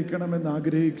അനുഗ്രഹിക്കണമെന്ന്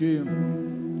ആഗ്രഹിക്കുകയും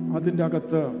അതിൻ്റെ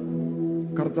അകത്ത്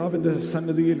കർത്താവിൻ്റെ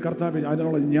സന്നിധിയിൽ കർത്താവ്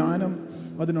അതിനുള്ള ജ്ഞാനം,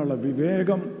 അതിനുള്ള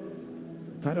വിവേകം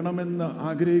തരണമെന്ന്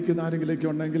ആഗ്രഹിക്കുന്ന ആരെങ്കിലേക്ക്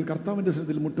ഉണ്ടെങ്കിൽ കർത്താവിൻ്റെ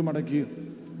സന്നിധിയിൽ മുട്ടുമടക്കി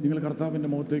നിങ്ങൾ കർത്താവിൻ്റെ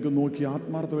മുഖത്തേക്ക് നോക്കി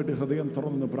ആത്മാർത്ഥമായിട്ട് ഹൃദയം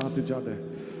തുറന്ന് പ്രാർത്ഥിച്ചാട്ടെ.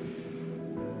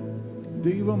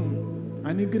 ദൈവം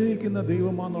അനുഗ്രഹിക്കുന്ന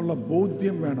ദൈവമാണെന്നുള്ള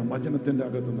ബോധ്യം വേണം വചനത്തിൻ്റെ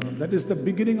അകത്തുനിന്ന്. That is the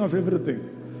beginning of everything.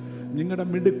 നിങ്ങളുടെ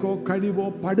മിടുക്കോ കഴിവോ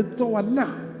പഠിത്തോ അല്ല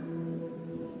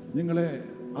നിങ്ങളെ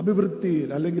അഭിവൃദ്ധിയിൽ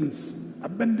അല്ലെങ്കിൽ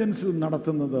അബൻഡൻസിൽ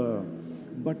നടത്തുന്നത്.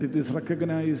 But it is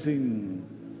recognising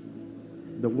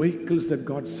the vehicles that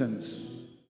God sends.